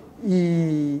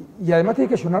 Y además tiene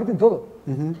que ayunarte en todo,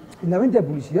 en la venta de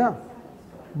publicidad.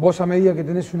 Vos a medida que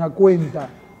tenés una cuenta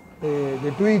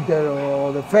de Twitter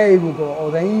o de Facebook o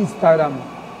de Instagram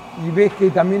y ves que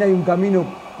también hay un camino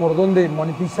por donde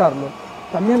monetizarlo,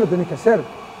 también lo tenés que hacer.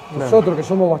 Nosotros que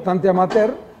somos bastante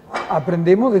amateur,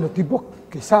 aprendemos de los tipos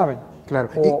que saben. Claro.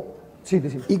 Sí,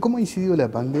 ¿Y cómo ha incidido la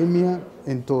pandemia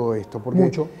en todo esto? Porque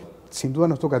mucho. Sin duda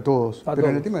nos toca a todos, pero en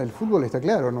el todos. tema del fútbol está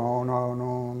claro,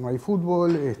 no hay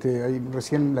fútbol,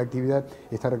 recién la actividad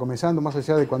está recomenzando, más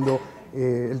allá de cuando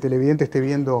el televidente esté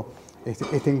viendo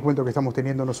este encuentro que estamos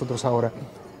teniendo nosotros ahora.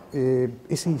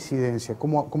 Esa incidencia,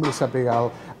 ¿cómo les ha pegado?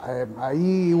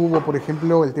 Ahí hubo, por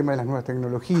ejemplo, el tema de las nuevas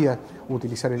tecnologías,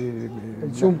 utilizar el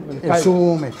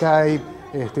Zoom,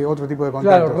 Skype, otro tipo de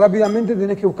contactos. Claro, rápidamente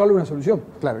tenés que buscarle una solución.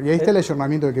 Claro, y ahí está el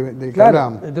ayornamiento del que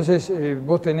hablábamos. Entonces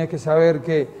vos tenés que saber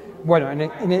que, bueno,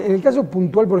 en el caso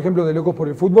puntual, por ejemplo, de Locos por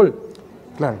el Fútbol,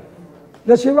 claro,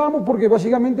 la llevamos porque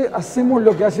básicamente hacemos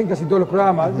lo que hacen casi todos los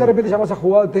programas. De repente llamás a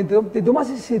jugador, te tomás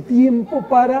ese tiempo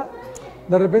para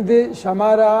de repente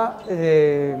llamar a,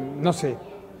 no sé,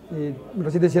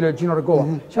 recién te decía el Chino Recoba,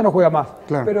 ya no juega más,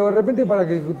 claro, pero de repente para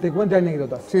que te cuente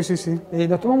anécdotas. Sí.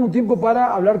 Nos tomamos un tiempo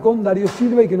para hablar con Darío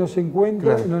Silva y que nos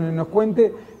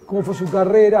cuente cómo fue su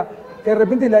carrera, que de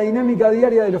repente la dinámica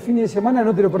diaria de los fines de semana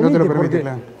no te lo permite. Porque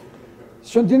claro.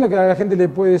 Yo entiendo que a la gente le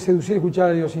puede seducir escuchar a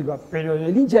Darío Silva, pero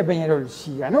el hincha de Peñarol,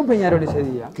 si ganó Peñarol ese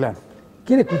día, claro,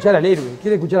 quiere escuchar al héroe,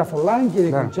 quiere escuchar a Forlán, quiere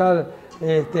escuchar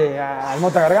al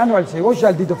Mota Gargano, al Cebolla,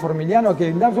 al Tito Formiliano, a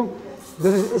Kevin Dawson.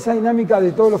 Entonces esa dinámica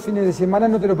de todos los fines de semana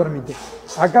no te lo permite.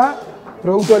 Acá,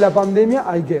 producto de la pandemia,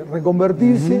 hay que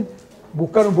reconvertirse,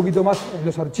 buscar un poquito más en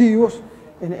los archivos,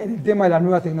 en el tema de las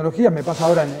nuevas tecnologías. Me pasa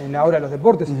ahora en la hora de los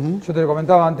deportes. Yo te lo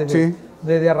comentaba antes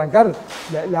de arrancar.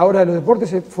 La hora de los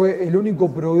deportes fue el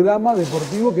único programa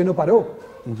deportivo que no paró.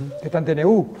 Está en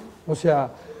TNU. O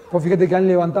sea, vos fíjate que han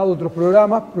levantado otros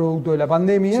programas producto de la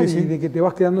pandemia y de que te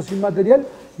vas quedando sin material.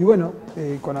 Y bueno,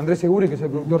 con Andrés Seguri, que es el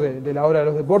productor de la hora de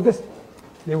los deportes,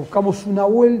 le buscamos una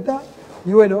vuelta.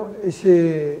 Y bueno,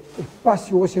 ese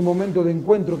espacio o ese momento de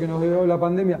encuentro que nos dio la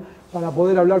pandemia para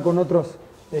poder hablar con otros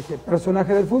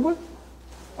personajes del fútbol,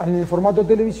 en el formato de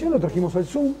televisión lo trajimos al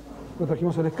Zoom, lo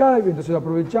trajimos al Skype, entonces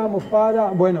aprovechamos para,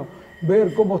 bueno,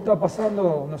 ver cómo está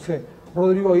pasando, no sé,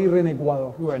 Rodrigo Aguirre en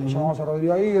Ecuador. Y bueno, llamamos a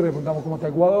Rodrigo Aguirre, preguntamos cómo está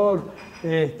Ecuador,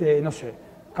 no sé,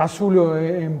 Cazulo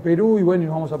en Perú, y bueno, y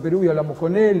nos vamos a Perú y hablamos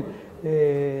con él,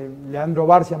 Leandro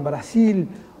Barcia en Brasil,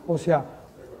 o sea,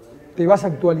 te vas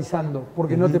actualizando,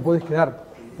 porque no te podés quedar,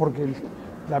 porque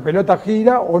la pelota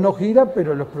gira o no gira,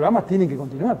 pero los programas tienen que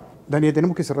continuar. Daniel,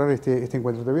 tenemos que cerrar este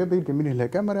encuentro. Te voy a pedir que mires la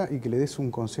cámara y que le des un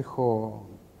consejo,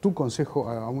 tu consejo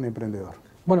a un emprendedor.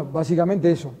 Bueno, básicamente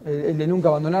eso, el de nunca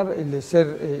abandonar, el de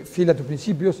ser fiel a tus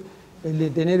principios, el de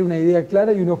tener una idea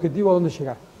clara y un objetivo a dónde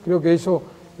llegar. Creo que eso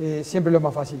siempre es lo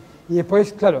más fácil. Y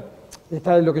después, claro,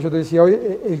 está lo que yo te decía hoy,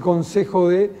 el consejo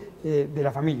de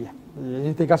la familia, en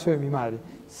este caso de mi madre.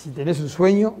 Si tenés un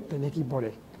sueño, tenés que ir por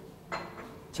él.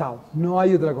 Chao, no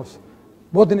hay otra cosa.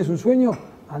 Vos tenés un sueño,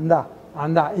 andá,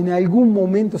 en algún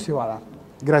momento se va a dar.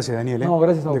 Gracias, Daniel. No,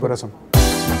 gracias a vos. De corazón.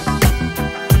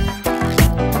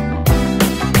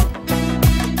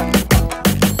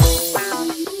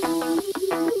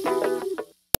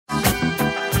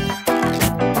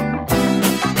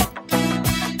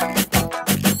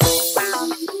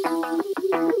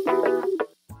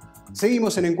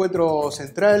 Seguimos en Encuentro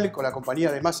Central con la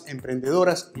compañía de más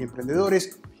emprendedoras y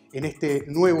emprendedores en este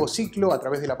nuevo ciclo a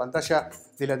través de la pantalla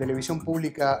de la televisión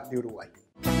pública de Uruguay.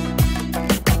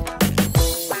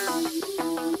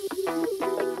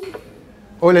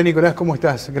 Hola Nicolás, ¿cómo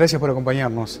estás? Gracias por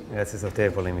acompañarnos. Gracias a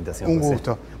ustedes por la invitación. Un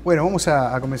gusto. Bueno, vamos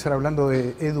a comenzar hablando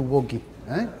de Eduboki,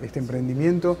 este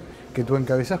emprendimiento que tú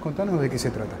encabezás. Contanos de qué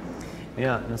se trata.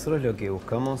 Mira, nosotros lo que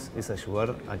buscamos es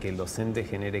ayudar a que el docente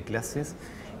genere clases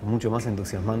mucho más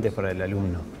entusiasmantes para el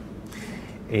alumno.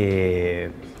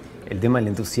 El tema del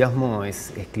entusiasmo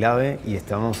es clave y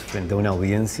estamos frente a una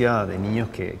audiencia de niños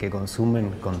que consumen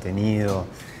contenido,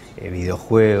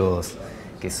 videojuegos,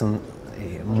 que son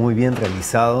muy bien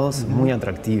realizados, muy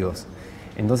atractivos.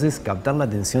 Entonces, captar la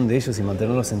atención de ellos y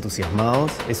mantenerlos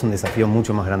entusiasmados es un desafío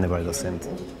mucho más grande para el docente.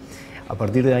 A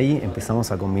partir de ahí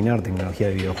empezamos a combinar tecnología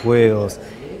de videojuegos,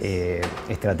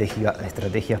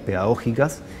 estrategias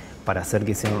pedagógicas para hacer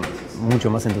que sea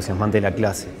mucho más entusiasmante la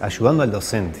clase, ayudando al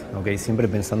docente, ¿okay? Siempre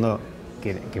pensando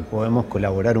que podemos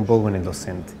colaborar un poco con el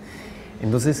docente.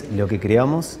 Entonces, lo que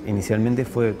creamos inicialmente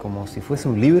fue como si fuese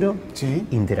un libro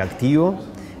interactivo,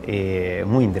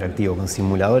 muy interactivo, con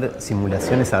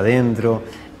simulaciones adentro,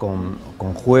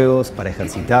 con juegos para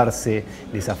ejercitarse,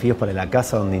 desafíos para la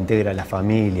casa donde integra a la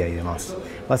familia y demás.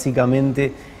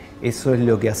 Básicamente, eso es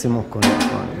lo que hacemos con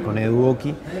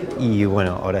Eduboki y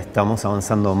bueno, ahora estamos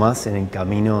avanzando más en el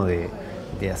camino de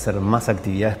hacer más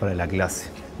actividades para la clase.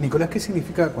 Nicolás, ¿qué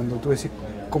significa cuando tú decís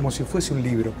como si fuese un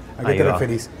libro? ¿A qué te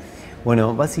referís?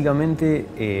 Bueno,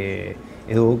 básicamente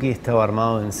Eduboki estaba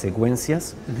armado en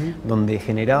secuencias donde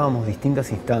generábamos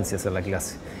distintas instancias en la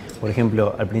clase. Por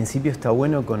ejemplo, al principio está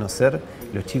bueno conocer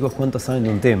los chicos cuánto saben de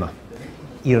un tema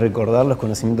y recordar los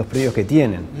conocimientos previos que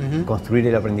tienen, construir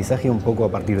el aprendizaje un poco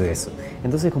a partir de eso.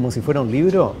 Entonces, como si fuera un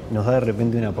libro, nos da de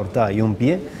repente una portada y un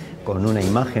pie con una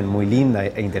imagen muy linda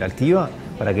e interactiva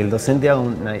para que el docente haga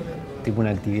una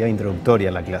actividad introductoria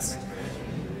en la clase.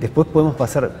 Después podemos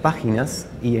pasar páginas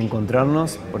y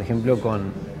encontrarnos, por ejemplo, con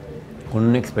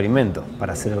un experimento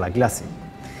para hacer en la clase.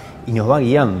 Y nos va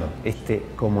guiando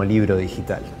como libro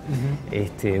digital.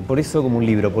 Por eso como un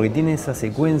libro, porque tiene esa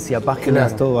secuencia,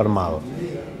 páginas, todo armado.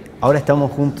 Ahora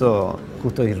estamos justo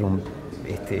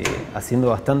haciendo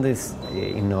bastantes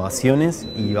innovaciones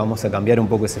y vamos a cambiar un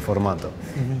poco ese formato.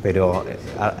 Pero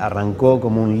arrancó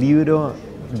como un libro,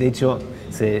 de hecho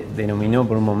se denominó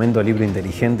por un momento libro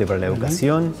inteligente para la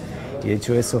educación. Y de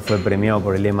hecho eso fue premiado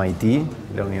por el MIT,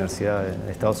 la Universidad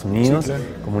de Estados Unidos, sí, claro,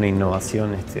 como una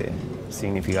innovación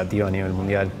significativa a nivel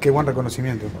mundial. Qué buen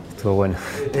reconocimiento. Estuvo bueno.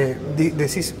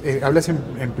 Hablas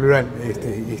en plural,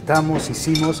 estamos,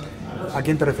 hicimos, ¿a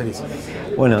quién te referís?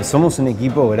 Bueno, somos un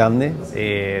equipo grande,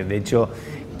 de hecho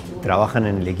trabajan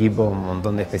en el equipo un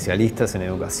montón de especialistas en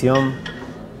educación,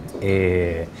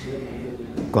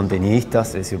 contenidistas,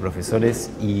 es decir, profesores,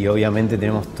 y obviamente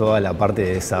tenemos toda la parte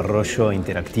de desarrollo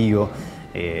interactivo,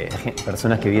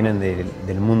 personas que vienen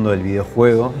del mundo del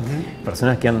videojuego,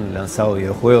 personas que han lanzado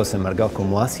videojuegos en mercados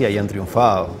como Asia y han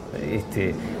triunfado.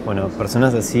 Bueno,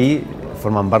 personas así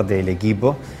forman parte del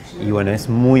equipo y bueno, es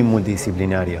muy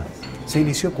multidisciplinario. ¿Se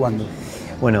inició cuándo?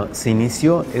 Bueno,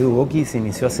 Eduboki se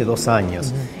inició hace 2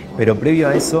 años, pero previo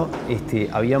a eso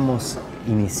habíamos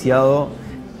iniciado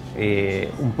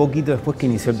un poquito después que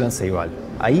inició el Plan Ceibal.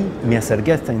 Ahí me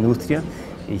acerqué a esta industria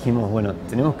y dijimos, bueno,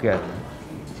 tenemos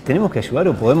que ayudar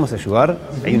o podemos ayudar.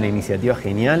 Hay una iniciativa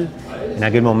genial. En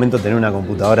aquel momento tener una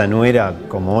computadora no era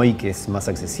como hoy, que es más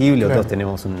accesible, claro, todos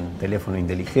tenemos un teléfono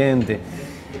inteligente.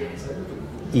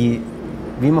 Y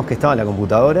vimos que estaba la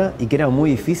computadora y que era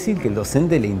muy difícil que el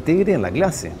docente la integre en la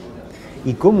clase.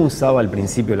 ¿Y cómo usaba al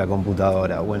principio la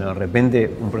computadora? Bueno, de repente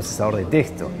un procesador de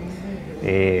texto,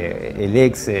 el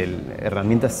Excel,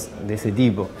 herramientas de ese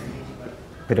tipo.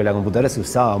 Pero la computadora se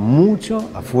usaba mucho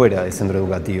afuera del centro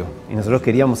educativo. Y nosotros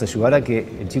queríamos ayudar a que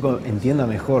el chico entienda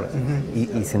mejor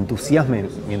y se entusiasme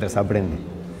mientras aprende.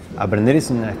 Aprender es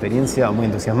una experiencia muy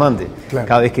entusiasmante. Claro.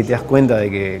 Cada vez que te das cuenta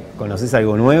de que conoces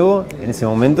algo nuevo, en ese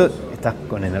momento estás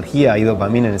con energía, hay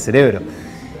dopamina en el cerebro.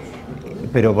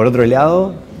 Pero por otro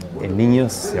lado, el niño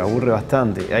se aburre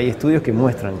bastante. Hay estudios que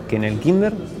muestran que en el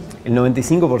kinder, el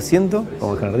 95%,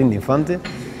 como el jardín de infante,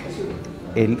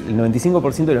 el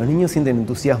 95% de los niños sienten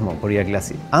entusiasmo por ir a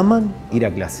clase. Aman ir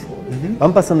a clase.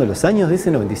 Van pasando los años de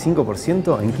ese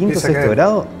 95% en quinto o sexto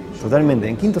grado. Totalmente.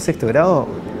 En quinto o sexto grado,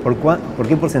 ¿por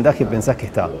qué porcentaje pensás que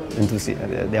está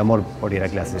de amor por ir a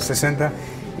clase? 60.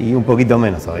 Y un poquito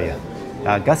menos todavía.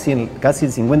 Casi el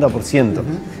 50%.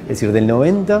 Es decir, del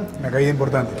 90%. Una caída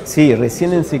importante. Sí,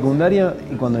 recién en secundaria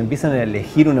y cuando empiezan a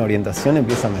elegir una orientación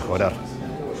empieza a mejorar.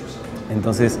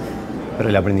 Entonces, pero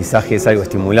el aprendizaje es algo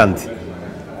estimulante.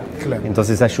 Claro.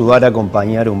 Entonces ayudar a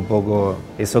acompañar un poco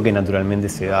eso que naturalmente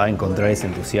se da, a encontrar ese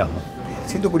entusiasmo.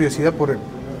 Siento curiosidad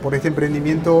por este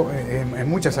emprendimiento en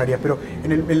muchas áreas, pero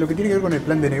en lo que tiene que ver con el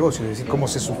plan de negocio, es decir, cómo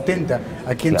se sustenta,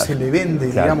 a quién se le vende,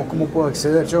 digamos, cómo puedo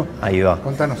acceder yo. Ahí va.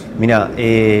 Contanos. Mira,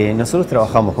 nosotros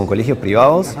trabajamos con colegios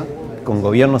privados, con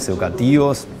gobiernos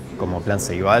educativos, como Plan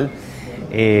Ceibal,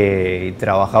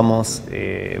 trabajamos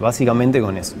básicamente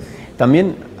con eso.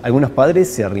 También algunos padres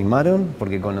se arrimaron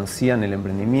porque conocían el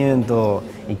emprendimiento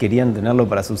y querían tenerlo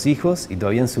para sus hijos y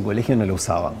todavía en su colegio no lo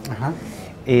usaban.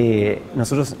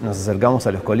 Nosotros nos acercamos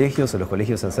a los colegios, o los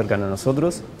colegios se acercan a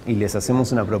nosotros y les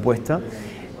hacemos una propuesta.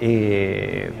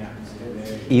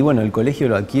 Y bueno, el colegio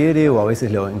lo adquiere o a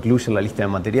veces lo incluye en la lista de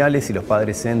materiales y los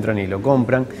padres entran y lo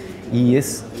compran y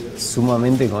es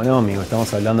sumamente económico.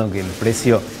 Estamos hablando que el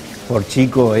precio por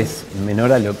chico es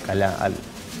menor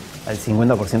al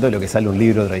 50% de lo que sale un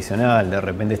libro tradicional. De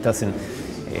repente estás en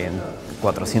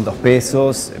 400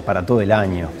 pesos para todo el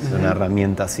año, una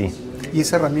herramienta así. ¿Y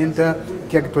esa herramienta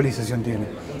qué actualización tiene?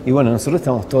 Y bueno, nosotros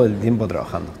estamos todo el tiempo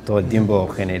trabajando, todo el tiempo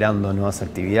generando nuevas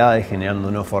actividades,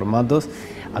 generando nuevos formatos,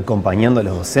 acompañando a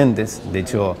los docentes. De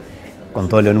hecho, con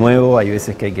todo lo nuevo hay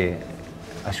veces que hay que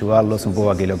ayudarlos un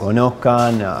poco a que lo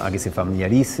conozcan, a que se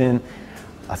familiaricen,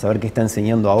 a saber qué está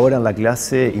enseñando ahora en la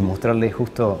clase y mostrarles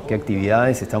justo qué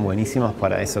actividades están buenísimas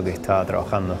para eso que está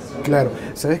trabajando. Claro,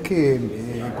 sabes que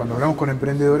cuando hablamos con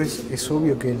emprendedores es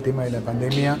obvio que el tema de la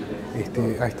pandemia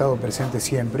ha estado presente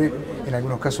siempre, en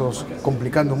algunos casos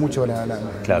complicando mucho la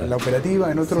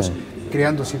operativa, en otros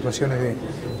creando situaciones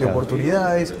de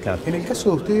oportunidades. En el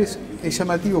caso de ustedes es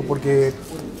llamativo porque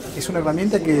es una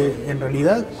herramienta que en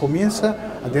realidad comienza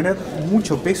a tener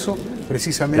mucho peso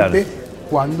precisamente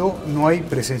cuando no hay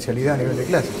presencialidad a nivel de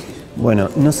clases. Bueno,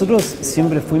 nosotros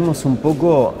siempre fuimos un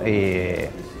poco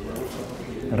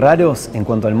raros en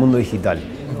cuanto al mundo digital.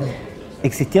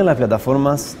 Existían las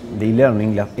plataformas de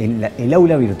e-learning, el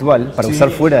aula virtual para usar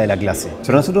fuera de la clase,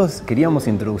 pero nosotros queríamos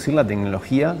introducir la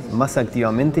tecnología más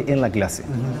activamente en la clase.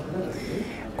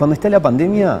 Cuando está la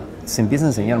pandemia se empieza a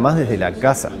enseñar más desde la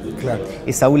casa.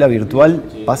 Esa aula virtual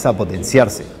pasa a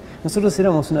potenciarse. Nosotros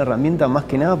éramos una herramienta más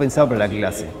que nada pensada para la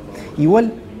clase.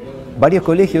 Igual varios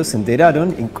colegios se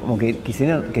enteraron y como que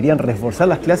querían reforzar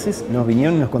las clases, nos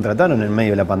vinieron y nos contrataron en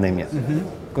medio de la pandemia,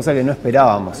 cosa que no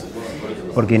esperábamos,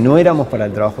 porque no éramos para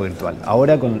el trabajo virtual.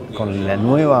 Ahora con la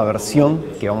nueva versión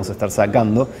que vamos a estar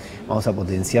sacando, vamos a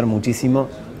potenciar muchísimo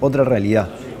otra realidad,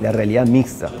 la realidad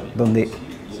mixta, donde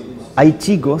hay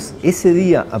chicos ese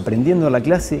día aprendiendo en la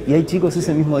clase y hay chicos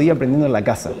ese mismo día aprendiendo en la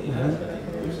casa.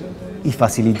 Y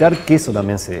facilitar que eso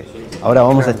también se dé. Ahora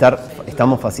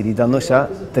estamos facilitando ya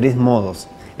 3 modos.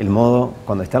 El modo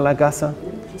cuando está en la casa,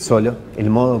 solo,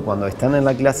 el modo cuando están en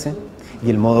la clase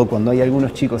y el modo cuando hay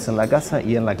algunos chicos en la casa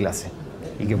y en la clase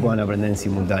y que puedan aprender en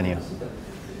simultáneo.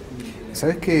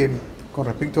 ¿Sabes que con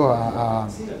respecto a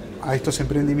estos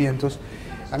emprendimientos,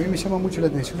 a mí me llama mucho la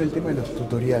atención el tema de los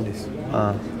tutoriales?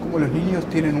 Cómo los niños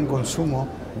tienen un consumo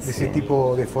de ese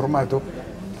tipo de formato.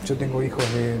 Yo tengo hijos,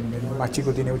 el más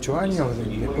chico tiene 8 años,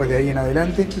 después de ahí en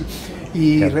adelante,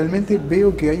 y realmente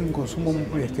veo que hay un consumo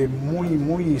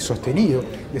muy sostenido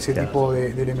de ese tipo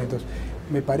de elementos.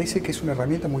 Me parece que es una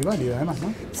herramienta muy válida además,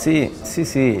 ¿no? Sí.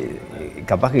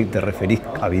 Capaz que te referís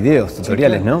a videos,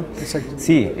 tutoriales, ¿no? Exacto.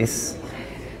 Sí, es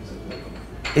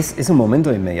un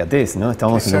momento de inmediatez, ¿no?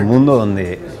 Estamos en un mundo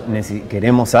donde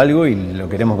queremos algo y lo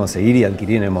queremos conseguir y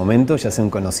adquirir en el momento, ya sea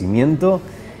un conocimiento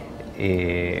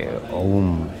o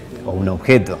un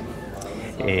objeto.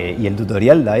 Y el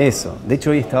tutorial da eso. De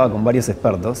hecho, hoy estaba con varios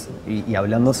expertos y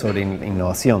hablando sobre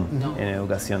innovación en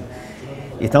educación.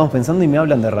 Y estábamos pensando y me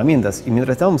hablan de herramientas. Y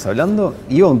mientras estábamos hablando,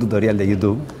 iba a un tutorial de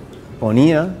YouTube,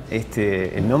 ponía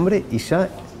el nombre y ya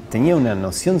tenía una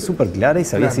noción súper clara y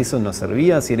sabía si eso nos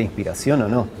servía, si era inspiración o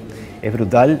no. Es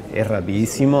brutal, es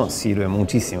rapidísimo, sirve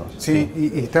muchísimo. Sí.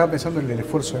 Y estaba pensando en el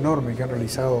esfuerzo enorme que han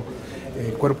realizado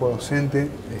el cuerpo docente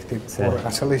por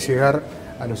hacerle llegar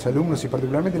a los alumnos y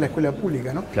particularmente en la escuela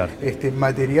pública, ¿no?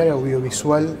 Material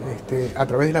audiovisual a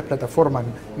través de las plataformas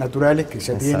naturales que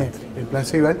ya tiene el plan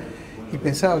Ceibal. Y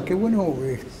pensaba, qué bueno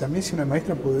también si una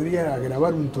maestra podría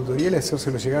grabar un tutorial y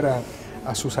hacérselo llegar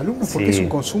a sus alumnos, porque es un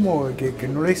consumo que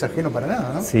no le es ajeno para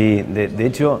nada, ¿no? Sí, de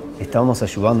hecho estamos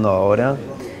ayudando ahora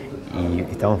y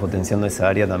estamos potenciando esa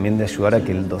área también de ayudar a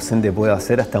que el docente pueda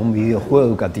hacer hasta un videojuego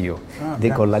educativo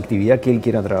con la actividad que él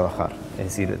quiera trabajar. Es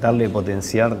decir, darle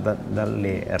potenciar,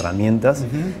 darle herramientas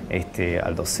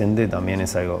al docente también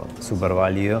es algo súper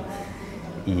válido.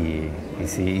 Y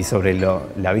sobre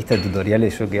la vista de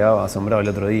tutoriales yo quedaba asombrado el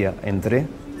otro día. Entré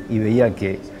y veía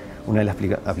que una de las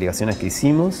aplicaciones que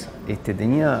hicimos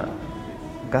tenía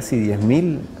casi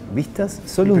 10.000 vistas,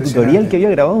 solo un tutorial que había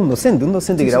grabado un docente. Un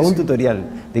docente grabó un tutorial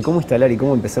de cómo instalar y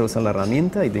cómo empezar a usar la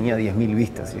herramienta y tenía 10.000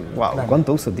 vistas. Y, wow,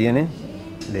 ¿cuánto uso tiene?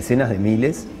 Decenas de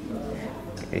miles,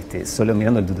 solo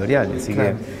mirando el tutorial. Así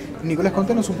que... Nicolás,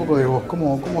 contanos un poco de vos,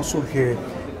 ¿cómo surge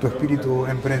tu espíritu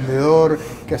emprendedor?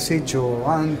 ¿Qué has hecho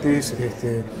antes?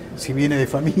 Si viene de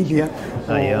familia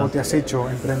o te has hecho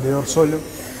emprendedor solo.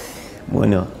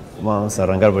 Bueno, vamos a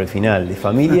arrancar por el final. De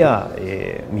familia,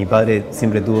 mi padre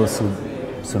siempre tuvo su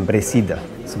empresita,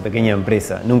 su pequeña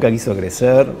empresa. Nunca quiso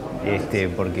crecer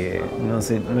porque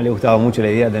no le gustaba mucho la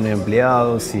idea de tener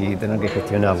empleados y tener que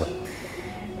gestionarlo.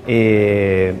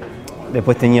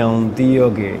 Después tenía un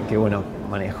tío que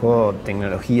manejó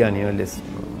tecnología a niveles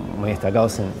muy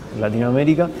destacados en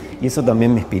Latinoamérica y eso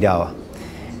también me inspiraba.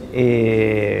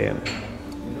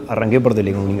 Arranqué por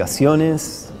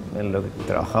telecomunicaciones, en lo que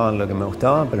trabajaba, en lo que me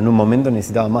gustaba, pero en un momento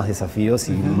necesitaba más desafíos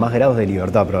y más grados de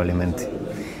libertad probablemente.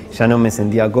 Ya no me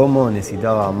sentía cómodo,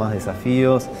 necesitaba más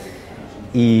desafíos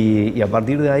y a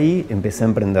partir de ahí empecé a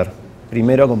emprender.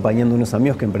 Primero acompañando a unos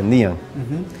amigos que emprendían,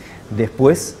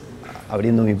 después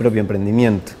abriendo mi propio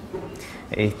emprendimiento.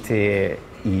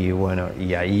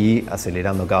 Y ahí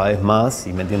acelerando cada vez más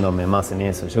y metiéndome más en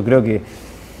eso. Yo creo que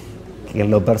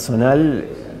en lo personal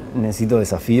necesito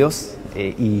desafíos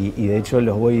y de hecho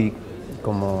los voy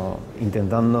como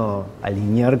intentando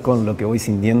alinear con lo que voy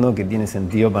sintiendo que tiene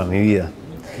sentido para mi vida.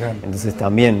 Entonces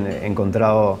también he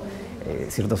encontrado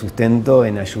cierto sustento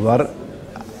en ayudar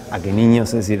a que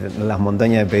niños, es decir, en las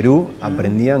montañas de Perú,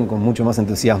 aprendían con mucho más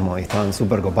entusiasmo y estaban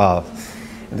súper copados.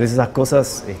 Entonces esas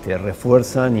cosas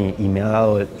refuerzan y me ha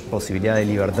dado posibilidad de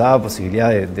libertad, posibilidad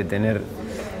de tener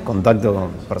contacto con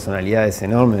personalidades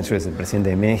enormes, yo soy el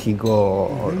presidente de México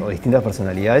o distintas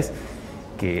personalidades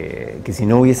que si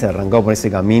no hubiese arrancado por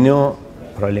ese camino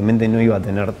probablemente no iba a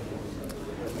tener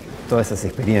todas esas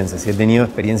experiencias. Y he tenido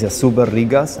experiencias súper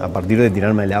ricas a partir de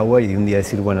tirarme al agua y de un día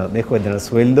decir, bueno, dejo de tener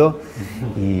sueldo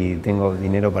y tengo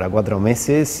dinero para 4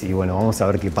 meses y bueno, vamos a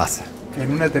ver qué pasa.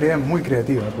 En una tarea muy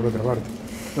creativa, por otra parte,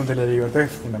 donde la libertad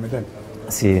es fundamental.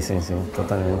 Sí,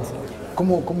 totalmente.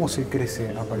 ¿Cómo se crece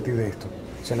a partir de esto?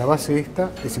 O sea, la base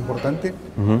esta es importante.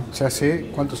 Ya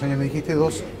hace, ¿cuántos años me dijiste?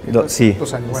 ¿2? Sí,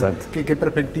 2 años. Bueno, ¿qué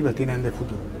perspectivas tienen de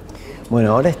futuro?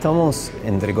 Bueno, ahora estamos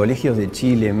entre colegios de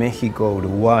Chile, México,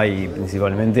 Uruguay,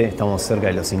 principalmente estamos cerca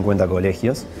de los 50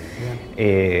 colegios.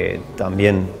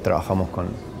 También trabajamos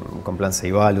con Plan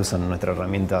Ceibal, usan nuestra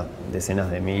herramienta decenas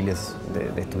de miles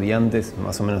de estudiantes,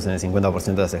 más o menos en el 50%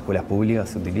 de las escuelas públicas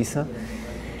se utiliza.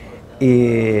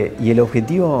 Y el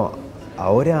objetivo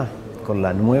ahora, con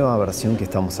la nueva versión que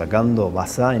estamos sacando,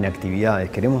 basada en actividades,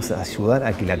 queremos ayudar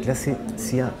a que la clase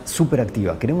sea súper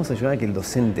activa, queremos ayudar a que el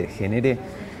docente genere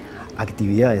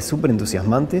actividades súper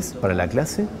entusiasmantes para la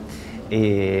clase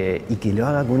y que lo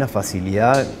haga con una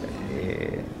facilidad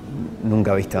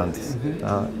nunca vista antes,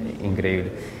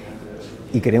 increíble.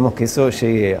 Y queremos que eso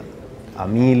llegue a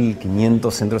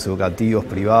 1.500 centros educativos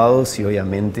privados y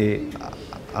obviamente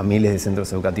a miles de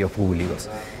centros educativos públicos.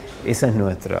 Esa es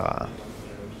nuestra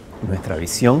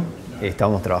visión.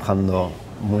 Estamos trabajando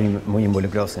muy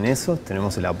involucrados en eso.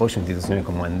 Tenemos el apoyo de instituciones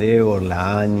como Endeavor,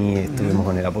 la ANI, estuvimos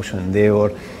con el apoyo de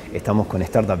Endeavor, estamos con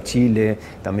Startup Chile,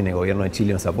 también el gobierno de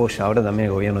Chile nos apoya, ahora también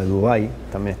el gobierno de Dubái,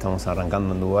 también estamos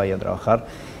arrancando en Dubái a trabajar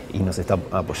y nos está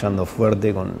apoyando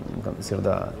fuerte con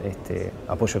cierto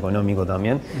apoyo económico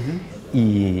también.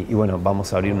 Y bueno,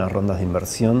 vamos a abrir unas rondas de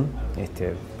inversión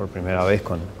por primera vez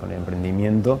con el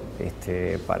emprendimiento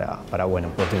para bueno,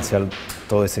 potenciar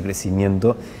todo ese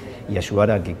crecimiento y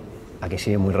ayudar a que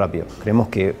llegue muy rápido. Creemos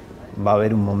que va a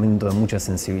haber un momento de mucha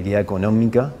sensibilidad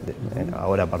económica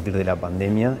ahora a partir de la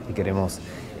pandemia y queremos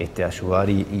ayudar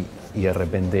y de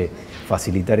repente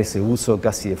facilitar ese uso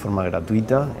casi de forma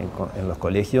gratuita en los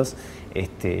colegios,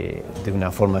 de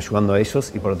una forma ayudando a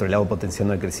ellos y por otro lado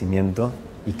potenciando el crecimiento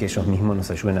y que ellos mismos nos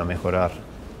ayuden a mejorar.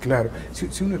 Claro,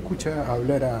 si uno escucha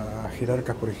hablar a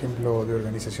jerarcas, por ejemplo, de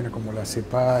organizaciones como la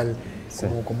CEPAL,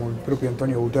 como el propio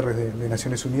Antonio Guterres de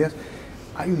Naciones Unidas,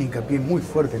 hay un hincapié muy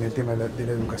fuerte en el tema de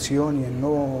la educación y en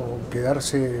no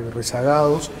quedarse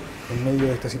rezagados en medio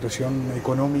de esta situación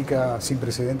económica sin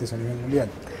precedentes a nivel mundial.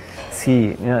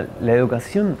 Sí, mira, la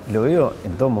educación, lo veo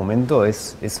en todo momento,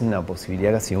 es una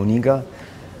posibilidad casi única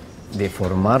de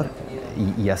formar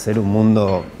y hacer un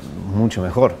mundo mucho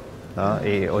mejor.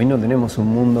 Hoy no tenemos un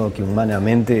mundo que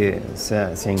humanamente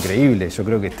sea increíble, yo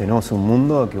creo que tenemos un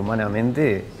mundo que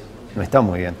humanamente no está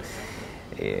muy bien.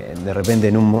 De repente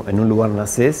en un lugar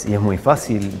nacés y es muy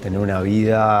fácil tener una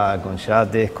vida con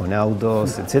yates, con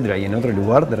autos, etc. Y en otro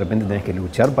lugar de repente tenés que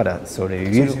luchar para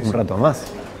sobrevivir un rato más.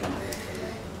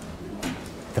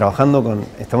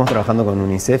 Estamos trabajando con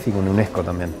UNICEF y con UNESCO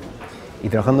también. Y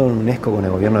trabajando con UNESCO, con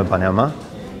el gobierno de Panamá,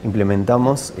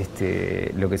 implementamos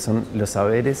lo que son los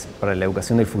saberes para la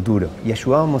educación del futuro. Y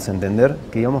ayudábamos a entender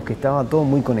que, digamos, que estaba todo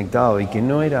muy conectado y que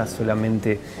no era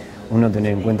solamente uno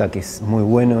tener en cuenta que es muy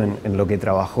bueno en lo que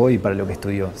trabajó y para lo que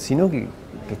estudió, sino que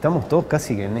estamos todos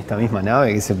casi que en esta misma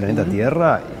nave que es el planeta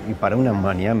Tierra y para una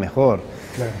humanidad mejor.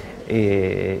 Claro.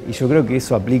 Y yo creo que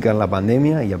eso aplica en la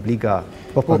pandemia y aplica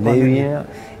post-pandemia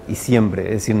y siempre.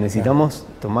 Es decir, necesitamos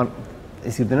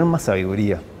tener más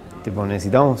sabiduría.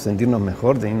 Necesitamos sentirnos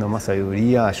mejor teniendo más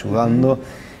sabiduría, ayudando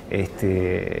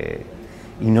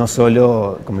y no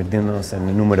solo convirtiéndonos en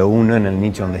el número 1 en el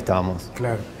nicho donde estábamos.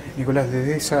 Claro. Nicolás,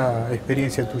 desde esa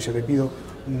experiencia tuya, te pido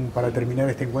para terminar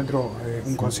este encuentro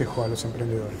un consejo a los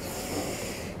emprendedores.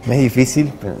 Me es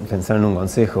difícil pensar en un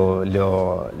consejo.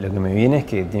 Lo que me viene es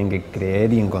que tienen que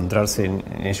creer y encontrarse en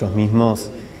ellos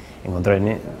mismos,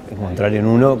 encontrar en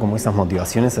uno como esas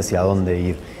motivaciones hacia dónde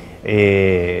ir.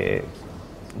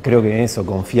 Creo que eso,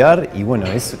 confiar y bueno,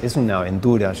 es una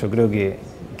aventura. Yo creo que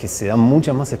se dan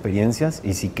muchas más experiencias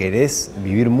y si querés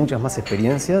vivir muchas más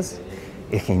experiencias,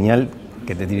 es genial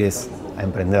que te tires a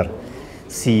emprender.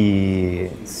 Si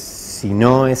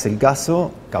no es el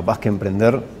caso, capaz que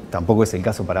emprender tampoco es el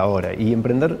caso para ahora. Y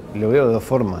emprender lo veo de dos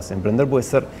formas. Emprender puede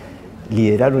ser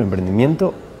liderar un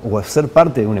emprendimiento o ser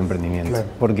parte de un emprendimiento. Claro.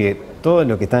 Porque todos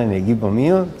los que están en el equipo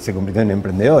mío se convirtieron en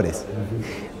emprendedores.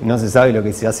 No se sabe lo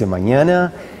que se hace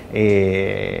mañana,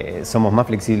 somos más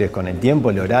flexibles con el tiempo,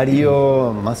 el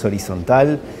horario, más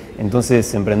horizontal.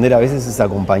 Entonces, emprender a veces es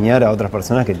acompañar a otras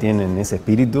personas que tienen ese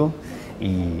espíritu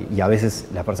y a veces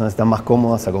las personas están más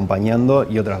cómodas acompañando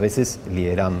y otras veces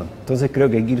liderando. Entonces, creo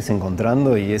que hay que irse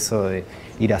encontrando y eso de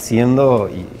ir haciendo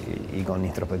y con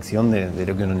introspección de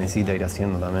lo que uno necesita ir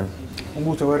haciendo también. Un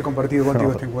gusto haber compartido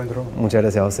contigo este encuentro. Muchas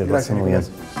gracias a vos, Gracias, muy bien.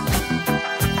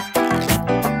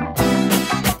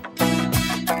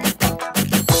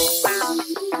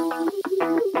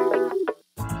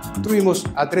 Tuvimos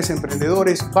a 3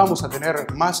 emprendedores, vamos a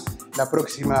tener más la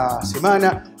próxima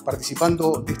semana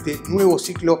participando de este nuevo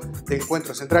ciclo de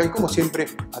Encuentro Central, como siempre,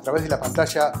 a través de la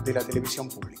pantalla de la televisión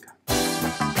pública.